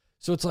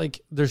 So it's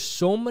like there's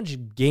so much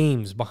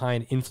games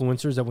behind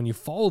influencers that when you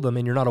follow them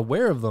and you're not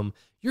aware of them,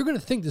 you're going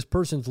to think this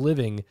person's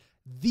living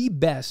the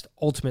best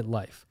ultimate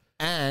life.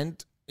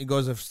 And it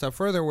goes a step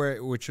further,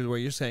 which is what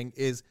you're saying,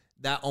 is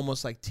that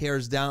almost like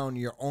tears down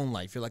your own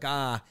life. You're like,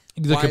 why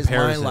is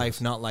my life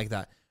not like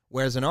that?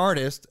 Whereas an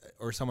artist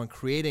or someone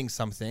creating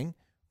something,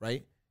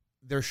 right,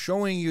 they're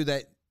showing you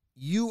that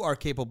you are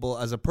capable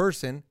as a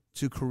person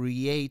to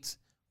create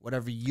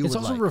whatever you would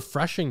like. It's also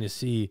refreshing to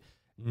see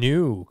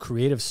new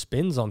creative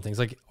spins on things.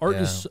 Like art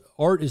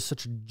is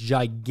such a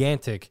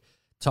gigantic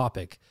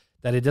topic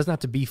that it doesn't have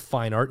to be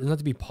fine art. It doesn't have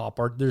to be pop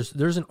art.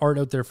 There's an art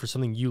out there for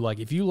something you like.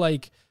 If you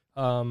like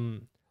I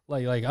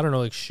don't know,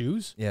 like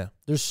shoes. Yeah.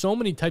 There's so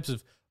many types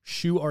of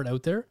shoe art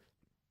out there.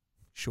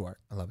 Shoe art.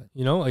 I love it.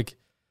 You know, like,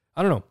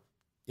 I don't know.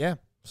 Yeah.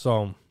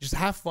 So just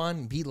have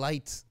fun, be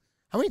light.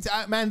 How many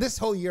man, this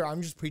whole year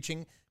I'm just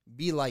preaching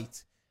be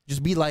light.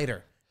 Just be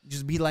lighter.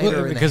 Just be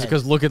lighter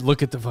because look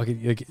at the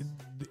fucking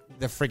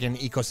the freaking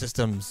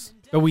ecosystems.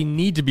 But we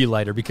need to be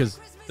lighter because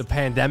the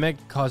pandemic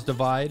caused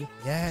divide.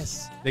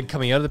 Yes. Then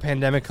coming out of the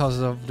pandemic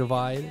caused a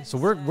divide. So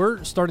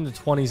we're starting the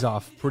 20s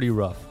off pretty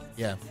rough.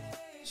 Yeah.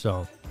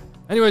 So,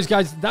 anyways,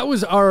 guys, that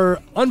was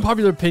our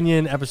unpopular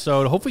opinion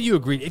episode. Hopefully you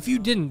agreed. If you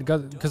didn't,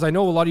 because I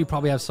know a lot of you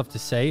probably have stuff to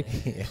say,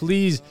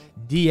 please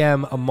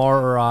DM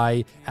Amar or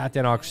I at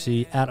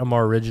Danocracy, at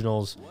Amar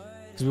Originals,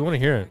 because we want to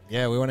hear it.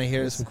 Yeah, we want to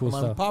hear some cool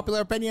stuff. Unpopular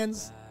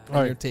opinions and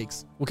All right. your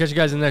takes. We'll catch you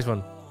guys in the next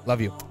one. Love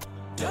you.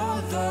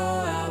 Don't throw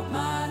out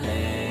my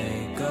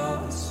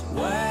Legos.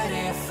 What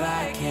if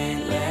I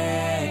can't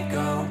let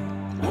go?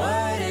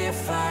 What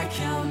if I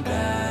come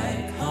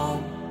back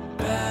home,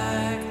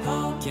 back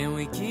home? Can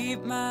we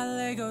keep my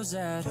Legos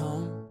at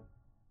home?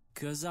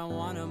 'Cause I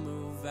wanna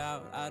move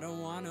out, I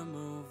don't wanna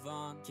move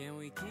on. Can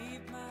we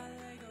keep my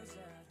Legos?